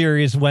Philly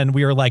series when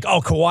we were like,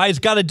 oh, Kawhi's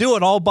got to do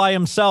it all by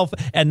himself,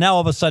 and now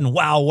all of a sudden,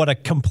 wow, what a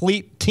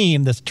complete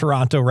team this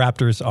Toronto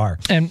Raptors are.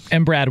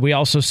 And Brad, we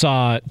also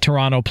saw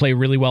Toronto play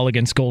really well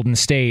against Golden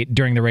State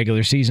during the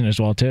regular season as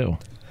well, too.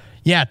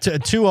 Yeah,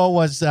 2-0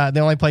 was,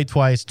 they only played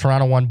twice.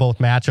 Toronto won both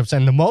matchups.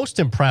 And the most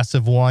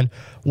impressive one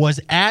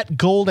was at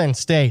Golden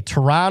State.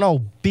 Toronto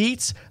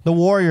beats the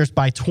Warriors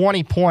by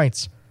 20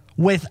 points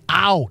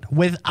without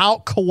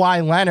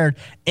Kawhi Leonard.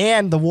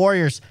 And the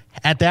Warriors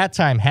at that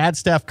time had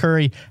Steph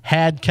Curry,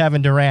 had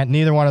Kevin Durant.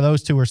 Neither one of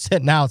those two were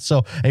sitting out.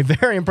 So a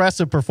very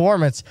impressive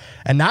performance.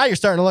 And now you're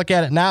starting to look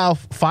at it now.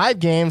 5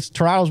 games.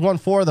 Toronto's won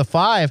 4 of the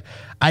 5.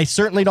 I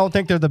certainly don't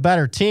think they're the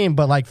better team,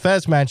 but like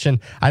Fez mentioned,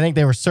 I think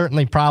they were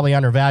certainly probably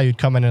undervalued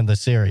coming into the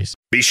series.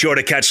 Be sure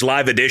to catch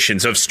live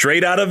editions of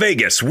Straight Outta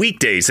Vegas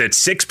weekdays at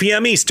 6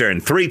 p.m.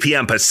 Eastern, 3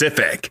 p.m.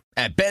 Pacific.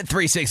 At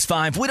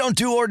Bet365, we don't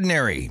do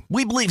ordinary.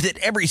 We believe that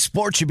every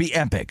sport should be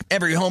epic.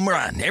 Every home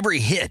run, every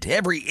hit,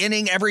 every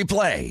inning, every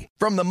play.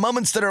 From the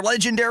moments that are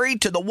legendary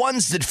to the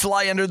ones that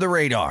fly under the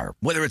radar.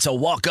 Whether it's a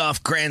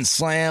walk-off grand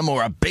slam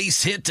or a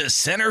base hit to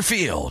center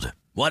field.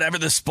 Whatever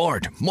the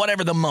sport,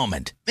 whatever the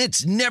moment,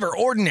 it's never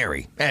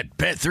ordinary at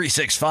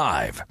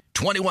Bet365.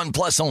 21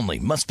 plus only.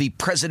 Must be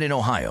present in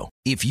Ohio.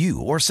 If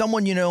you or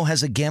someone you know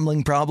has a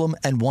gambling problem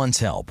and wants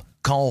help,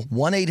 call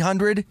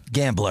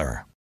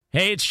 1-800-GAMBLER.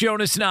 Hey, it's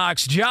Jonas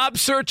Knox. Job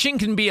searching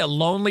can be a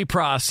lonely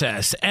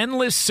process.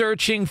 Endless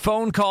searching,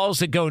 phone calls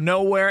that go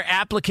nowhere,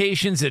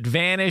 applications that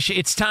vanish.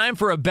 It's time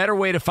for a better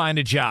way to find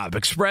a job.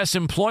 Express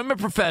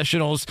Employment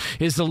Professionals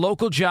is the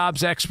local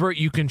jobs expert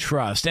you can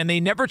trust, and they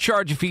never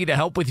charge a fee to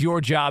help with your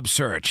job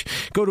search.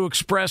 Go to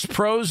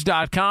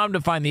expresspros.com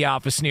to find the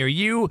office near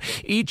you.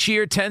 Each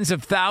year, tens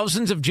of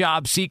thousands of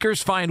job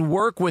seekers find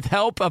work with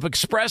help of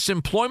Express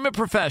Employment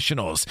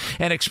Professionals,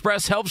 and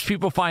Express helps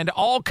people find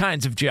all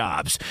kinds of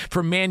jobs,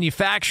 from manufacturing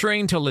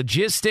to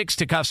logistics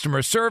to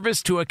customer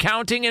service to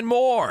accounting and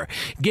more.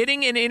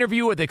 Getting an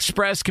interview with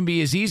Express can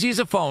be as easy as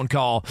a phone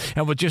call,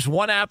 and with just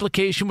one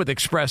application with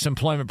Express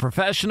Employment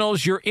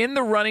Professionals, you're in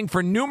the running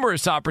for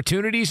numerous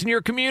opportunities in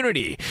your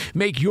community.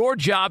 Make your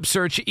job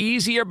search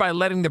easier by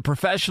letting the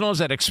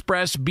professionals at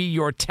Express be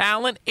your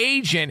talent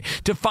agent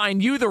to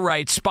find you the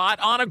right spot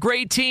on a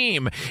great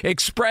team.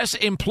 Express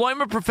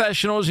Employment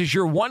Professionals is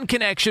your one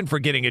connection for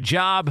getting a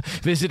job.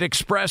 Visit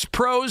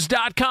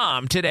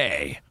expresspros.com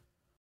today.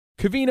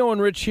 Covino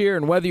and Rich here,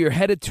 and whether you're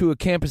headed to a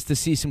campus to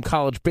see some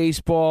college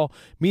baseball,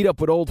 meet up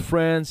with old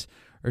friends,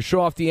 or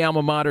show off the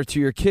alma mater to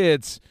your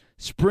kids,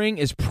 spring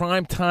is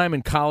prime time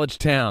in college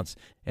towns.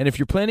 And if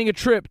you're planning a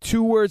trip,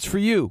 2 words for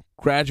you: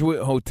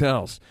 Graduate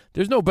Hotels.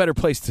 There's no better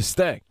place to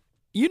stay.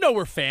 You know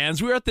we're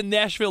fans. We were at the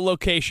Nashville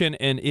location,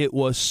 and it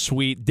was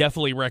sweet.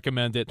 Definitely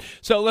recommend it.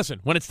 So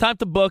listen, when it's time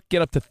to book,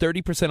 get up to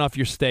 30% off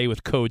your stay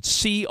with code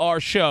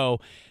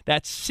CRSHOW.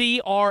 That's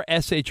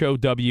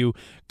CRSHOW.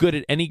 Good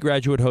at any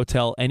Graduate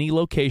Hotel, any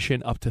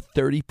location, up to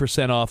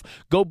 30% off.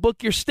 Go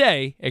book your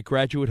stay at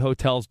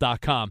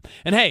graduatehotels.com.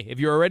 And hey, if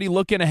you're already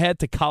looking ahead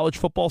to college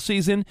football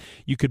season,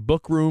 you could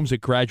book rooms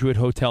at Graduate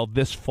Hotel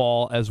this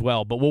fall as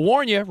well. But we'll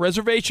warn you,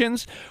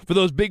 reservations for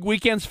those big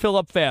weekends fill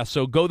up fast,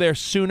 so go there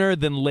sooner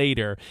than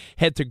later.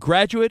 Head to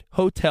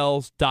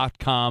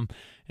graduatehotels.com.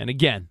 And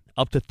again,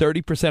 up to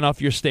 30%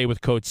 off your stay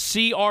with code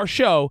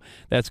CRSHOW.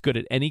 That's good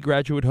at any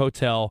Graduate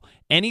Hotel,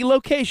 any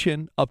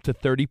location, up to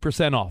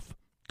 30% off.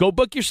 Go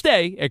book your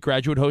stay at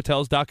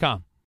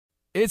graduatehotels.com.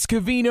 It's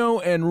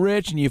Covino and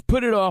Rich, and you've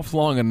put it off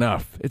long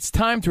enough. It's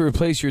time to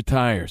replace your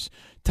tires.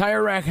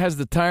 Tire Rack has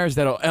the tires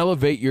that'll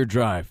elevate your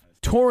drive.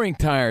 Touring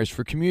tires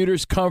for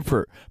commuters'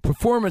 comfort,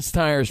 performance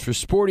tires for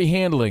sporty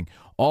handling,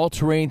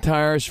 all-terrain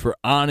tires for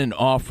on- and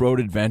off-road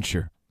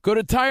adventure. Go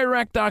to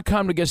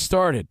TireRack.com to get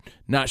started.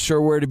 Not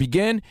sure where to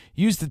begin?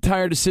 Use the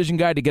Tire Decision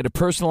Guide to get a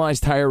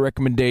personalized tire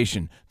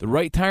recommendation. The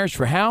right tires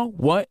for how,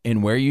 what,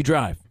 and where you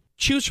drive.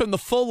 Choose from the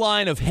full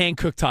line of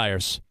hand-cooked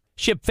tires.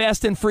 Ship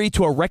fast and free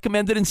to a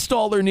recommended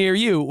installer near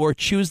you, or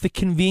choose the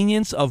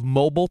convenience of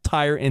mobile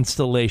tire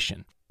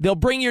installation. They'll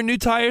bring your new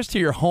tires to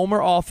your home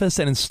or office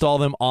and install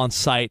them on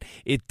site.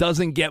 It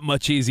doesn't get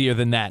much easier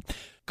than that.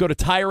 Go to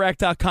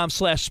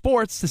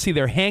TireRack.com/sports to see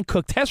their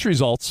hand-cooked test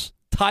results,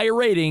 tire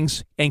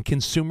ratings, and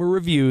consumer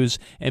reviews,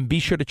 and be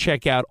sure to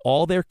check out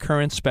all their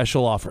current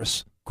special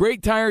offers.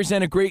 Great tires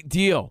and a great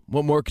deal.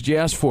 What more could you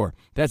ask for?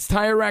 That's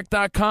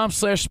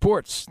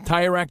TireRack.com/sports.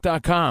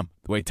 TireRack.com,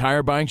 the way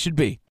tire buying should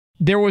be.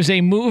 There was a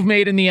move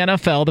made in the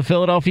NFL. The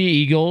Philadelphia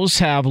Eagles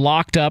have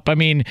locked up. I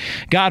mean,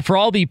 God, for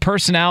all the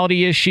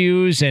personality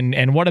issues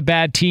and what a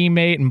bad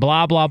teammate and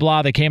blah, blah,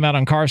 blah that came out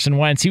on Carson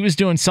Wentz, he was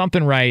doing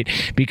something right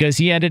because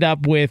he ended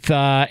up with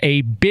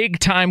a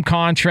big-time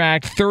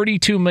contract,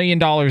 $32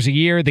 million a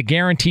year. The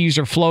guarantees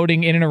are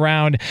floating in and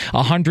around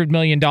 $100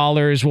 million.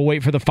 We'll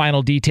wait for the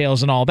final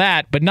details and all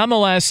that. But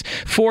nonetheless,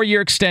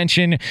 4-year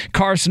extension.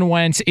 Carson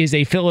Wentz is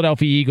a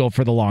Philadelphia Eagle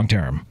for the long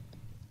term.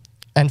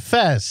 And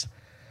Fez,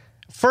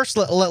 first,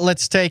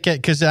 let's take it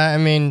because, I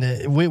mean,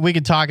 we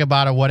could talk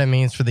about it, what it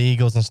means for the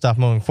Eagles and stuff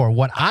moving forward.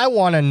 What I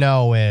want to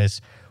know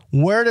is,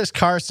 where does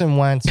Carson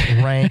Wentz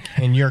rank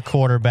in your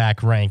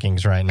quarterback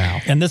rankings right now?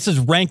 And this is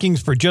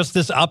rankings for just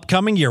this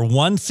upcoming year.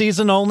 1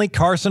 season only,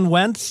 Carson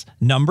Wentz,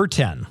 number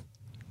 10.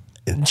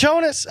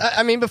 Jonas,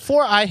 I mean,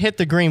 before I hit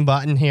the green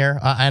button here,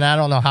 and I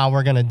don't know how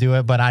we're going to do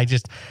it, but I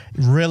just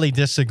really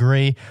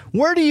disagree.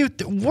 Where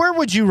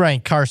would you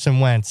rank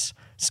Carson Wentz?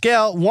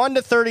 Scale 1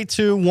 to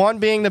 32, 1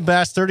 being the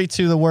best,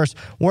 32 the worst.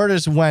 Where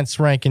does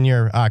Wentz rank in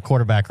your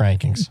quarterback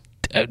rankings?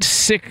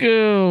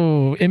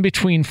 In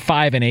between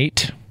 5 and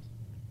 8,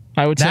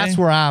 I would say. That's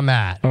where I'm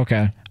at.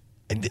 Okay.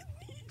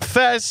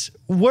 Fez,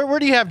 where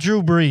do you have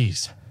Drew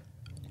Brees?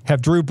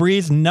 Have Drew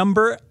Brees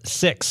number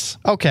 6.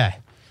 Okay.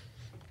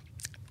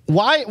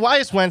 Why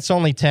is Wentz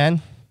only 10?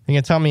 You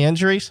gonna tell me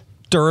injuries?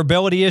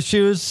 Durability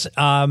issues.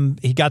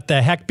 He got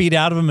the heck beat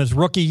out of him his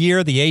rookie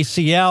year, the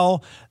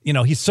ACL. You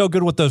know, he's so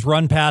good with those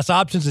run-pass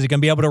options. Is he going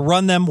to be able to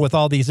run them with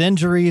all these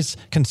injuries?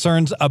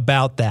 Concerns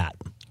about that.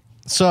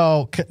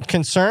 So,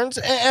 concerns,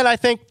 and I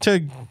think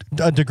to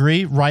a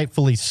degree,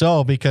 rightfully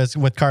so, because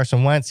with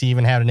Carson Wentz, he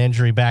even had an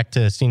injury back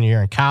to senior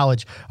year in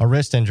college, a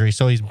wrist injury.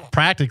 So, he's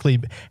practically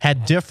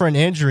had different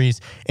injuries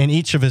in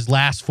each of his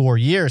last 4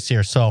 years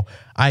here. So,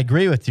 I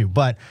agree with you.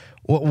 But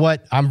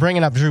what I'm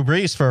bringing up Drew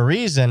Brees for a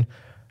reason.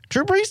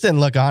 Drew Brees didn't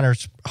look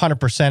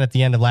 100% at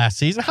the end of last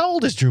season. How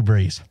old is Drew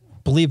Brees?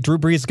 Believe Drew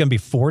Brees is going to be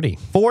 40.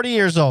 40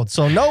 years old.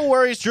 So no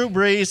worries, Drew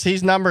Brees.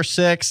 He's number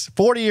 6.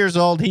 40 years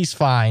old. He's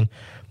fine.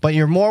 but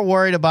you're more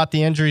worried about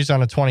the injuries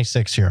on a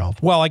 26-year-old.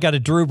 Well, I got a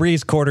Drew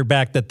Brees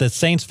quarterback that the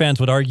Saints fans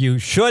would argue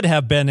should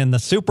have been in the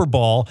Super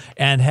Bowl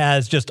and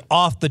has just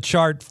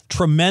off-the-chart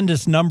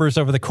tremendous numbers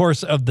over the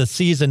course of the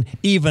season,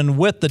 even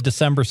with the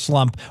December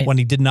slump when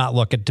he did not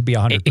look it to be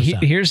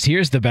 100%.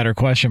 Here's the better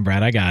question,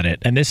 Brad. I got it.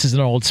 And this is an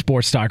old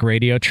sports talk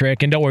radio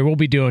trick. And don't worry, we'll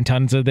be doing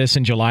tons of this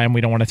in July, and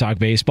we don't want to talk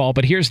baseball.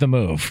 But here's the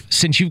move.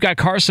 Since you've got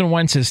Carson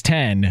Wentz as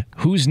 10,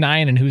 who's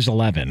 9 and who's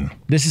 11?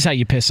 This is how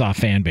you piss off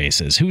fan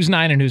bases. Who's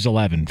 9 and who's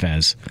 11,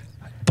 Fez?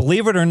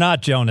 Believe it or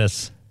not,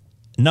 Jonas,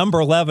 number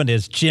 11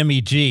 is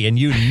Jimmy G, and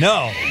you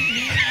know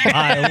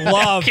I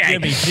love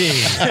Jimmy G.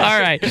 All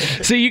right.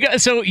 So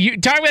you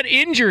talk about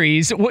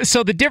injuries.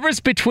 So the difference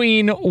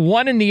between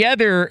one and the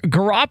other,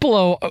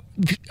 Garoppolo,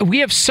 we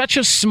have such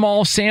a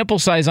small sample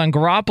size on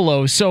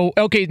Garoppolo. So,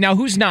 okay, now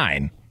who's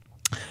 9?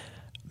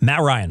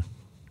 Matt Ryan.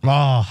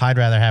 Oh, I'd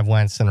rather have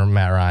Wentz than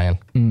Matt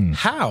Ryan.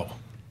 How?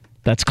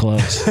 That's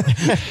close.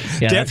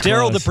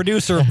 Daryl, the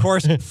producer, of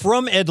course,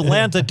 from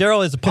Atlanta.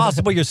 Daryl, is it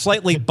possible you're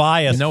slightly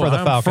biased for the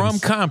Falcons? I'm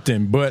from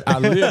Compton, but I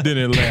lived in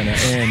Atlanta.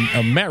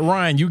 And Matt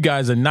Ryan, you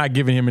guys are not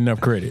giving him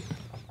enough credit.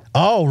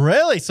 Oh,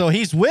 really? So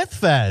he's with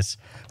Fez.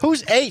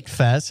 Who's 8,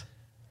 Fez?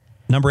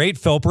 Number 8,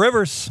 Philip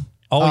Rivers.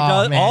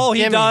 All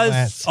he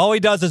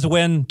does is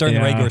win during the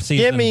regular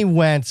season. Give me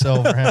Wentz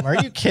over him.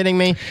 Are you kidding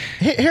me?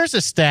 Here's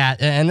a stat,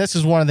 and this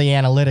is one of the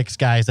analytics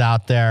guys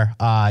out there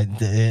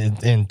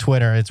in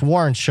Twitter. It's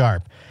Warren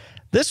Sharp.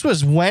 This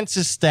was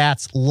Wentz's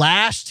stats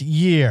last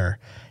year.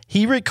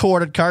 He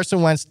recorded,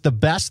 Carson Wentz, the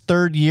best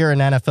third year in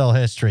NFL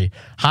history.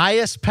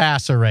 Highest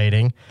passer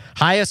rating,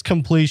 highest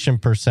completion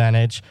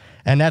percentage,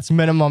 and that's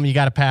minimum. You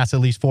got to pass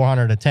at least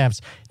 400 attempts.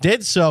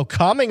 Did so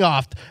coming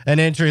off an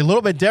injury, a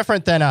little bit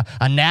different than a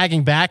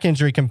nagging back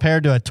injury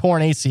compared to a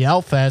torn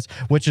ACL, Fez,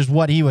 which is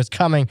what he was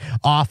coming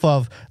off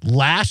of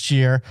last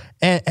year.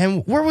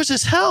 And where was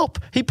his help?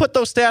 He put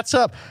those stats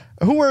up.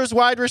 Who were his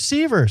wide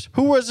receivers?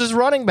 Who was his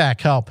running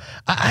back help?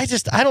 I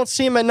don't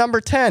see him at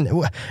number 10.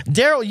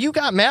 Daryl, you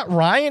got Matt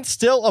Ryan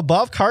still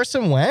above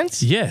Carson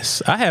Wentz?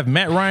 Yes, I have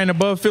Matt Ryan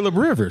above Phillip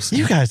Rivers.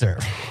 You guys are...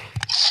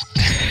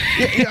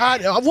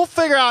 We'll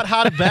figure out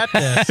how to bet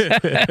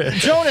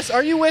this. Jonas,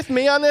 are you with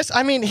me on this?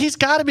 I mean, he's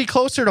got to be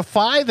closer to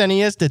 5 than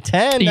he is to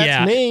 10.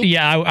 That's me.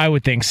 Yeah, I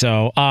would think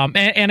so.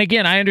 And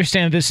again, I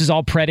understand this is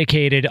all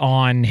predicated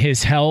on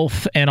his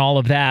health and all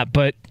of that,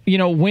 but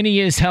when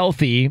he is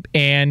healthy,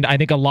 and I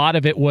think a lot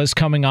of it was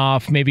coming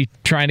off maybe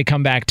trying to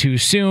come back too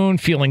soon,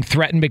 feeling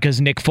threatened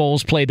because Nick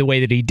Foles played the way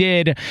that he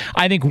did.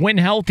 I think when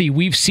healthy,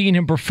 we've seen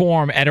him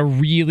perform at a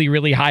really,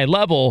 really high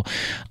level.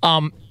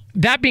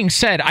 That being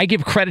said, I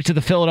give credit to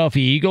the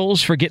Philadelphia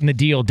Eagles for getting the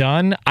deal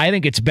done. I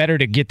think it's better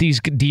to get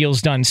these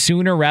deals done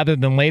sooner rather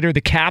than later.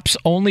 The cap's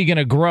only going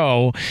to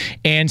grow,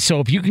 and so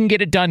if you can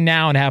get it done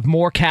now and have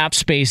more cap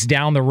space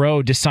down the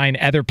road to sign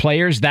other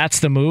players, that's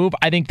the move.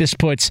 I think this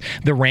puts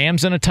the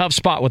Rams in a tough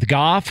spot with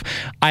Goff.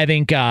 I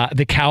think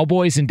the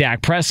Cowboys and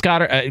Dak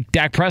Prescott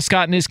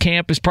in his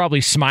camp is probably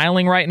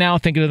smiling right now,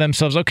 thinking to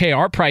themselves, okay,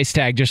 our price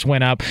tag just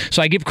went up.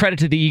 So I give credit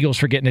to the Eagles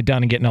for getting it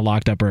done and getting it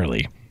locked up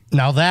early.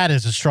 Now, that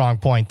is a strong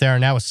point there,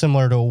 and that was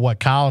similar to what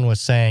Colin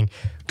was saying.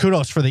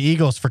 Kudos for the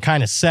Eagles for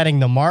kind of setting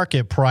the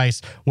market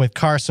price with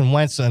Carson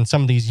Wentz and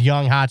some of these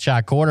young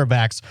hotshot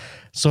quarterbacks.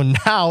 So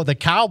now the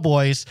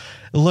Cowboys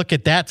look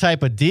at that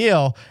type of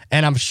deal,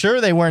 and I'm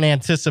sure they weren't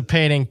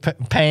anticipating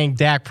paying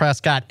Dak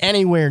Prescott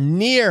anywhere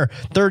near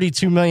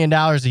 $32 million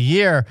a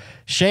year.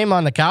 Shame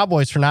on the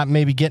Cowboys for not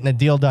maybe getting a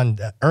deal done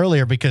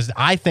earlier, because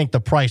I think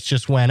the price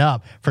just went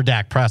up for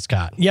Dak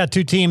Prescott. Yeah,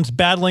 two teams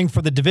battling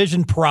for the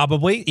division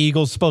probably.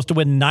 Eagles supposed to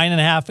win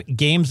 9.5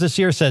 games this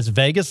year, says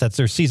Vegas. That's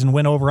their season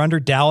win over-under.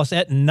 Dallas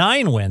at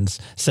 9 wins,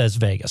 says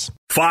Vegas.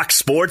 Fox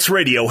Sports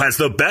Radio has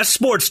the best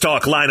sports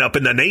talk lineup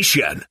in the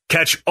nation.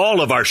 Catch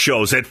all of our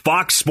shows at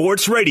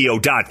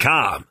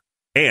foxsportsradio.com.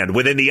 And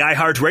within the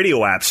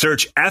iHeartRadio app,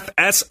 search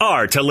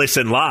FSR to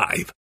listen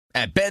live.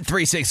 At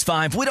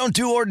Bet365, we don't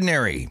do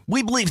ordinary.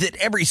 We believe that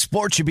every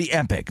sport should be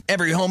epic.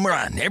 Every home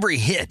run, every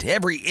hit,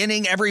 every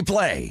inning, every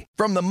play.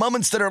 From the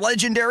moments that are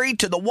legendary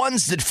to the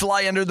ones that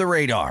fly under the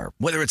radar.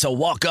 Whether it's a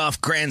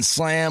walk-off grand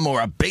slam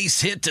or a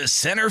base hit to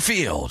center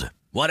field.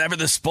 Whatever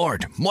the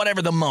sport,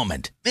 whatever the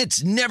moment,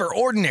 it's never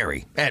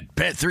ordinary at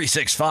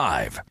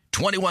Bet365.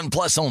 21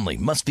 plus only.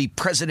 Must be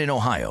present in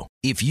Ohio.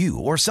 If you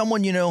or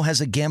someone you know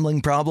has a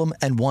gambling problem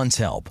and wants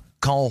help,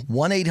 call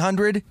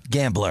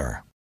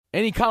 1-800-GAMBLER.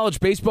 Any college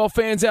baseball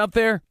fans out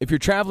there? If you're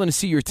traveling to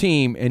see your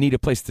team and need a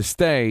place to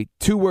stay,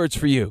 2 words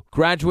for you: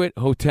 Graduate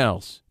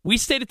Hotels. We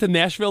stayed at the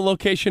Nashville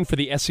location for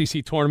the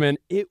SEC tournament.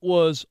 It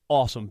was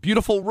awesome.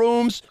 Beautiful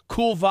rooms,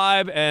 cool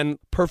vibe, and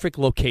perfect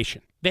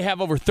location. They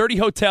have over 30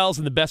 hotels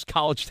in the best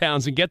college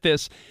towns, and get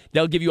this,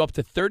 they'll give you up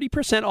to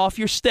 30% off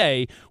your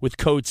stay with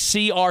code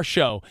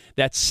CRSHOW.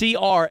 That's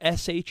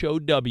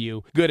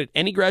CRSHOW. Good at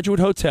any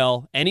Graduate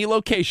Hotel, any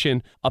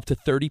location, up to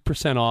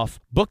 30% off.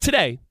 Book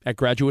today at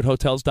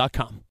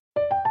graduatehotels.com.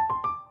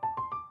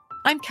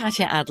 I'm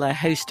Katya Adler,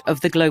 host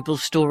of The Global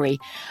Story.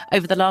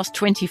 Over the last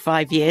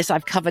 25 years,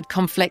 I've covered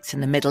conflicts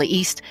in the Middle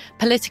East,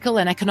 political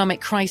and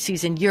economic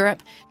crises in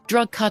Europe,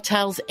 drug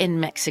cartels in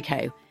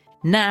Mexico.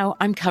 Now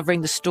I'm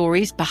covering the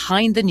stories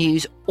behind the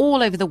news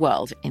all over the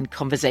world in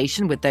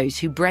conversation with those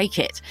who break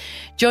it.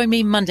 Join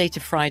me Monday to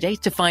Friday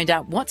to find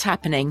out what's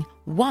happening,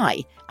 why,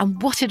 and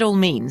what it all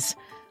means.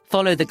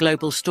 Follow The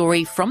Global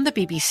Story from the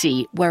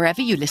BBC wherever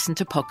you listen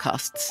to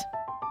podcasts.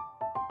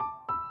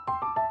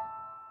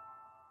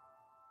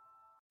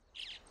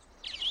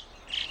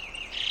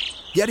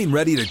 Getting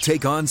ready to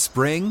take on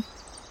spring?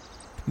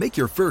 Make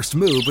your first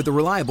move with the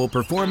reliable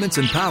performance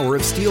and power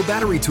of Steel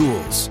battery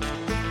tools.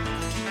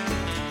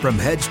 From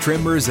hedge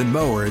trimmers and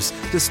mowers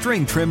to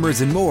string trimmers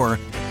and more,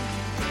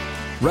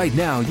 right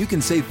now you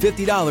can save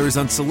 $50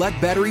 on select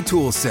battery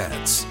tool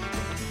sets.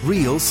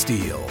 Real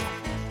Steel.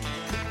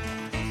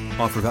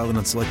 Offer valid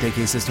on select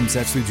AK system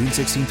sets through June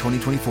 16,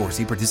 2024.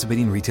 See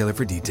participating retailer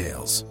for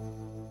details.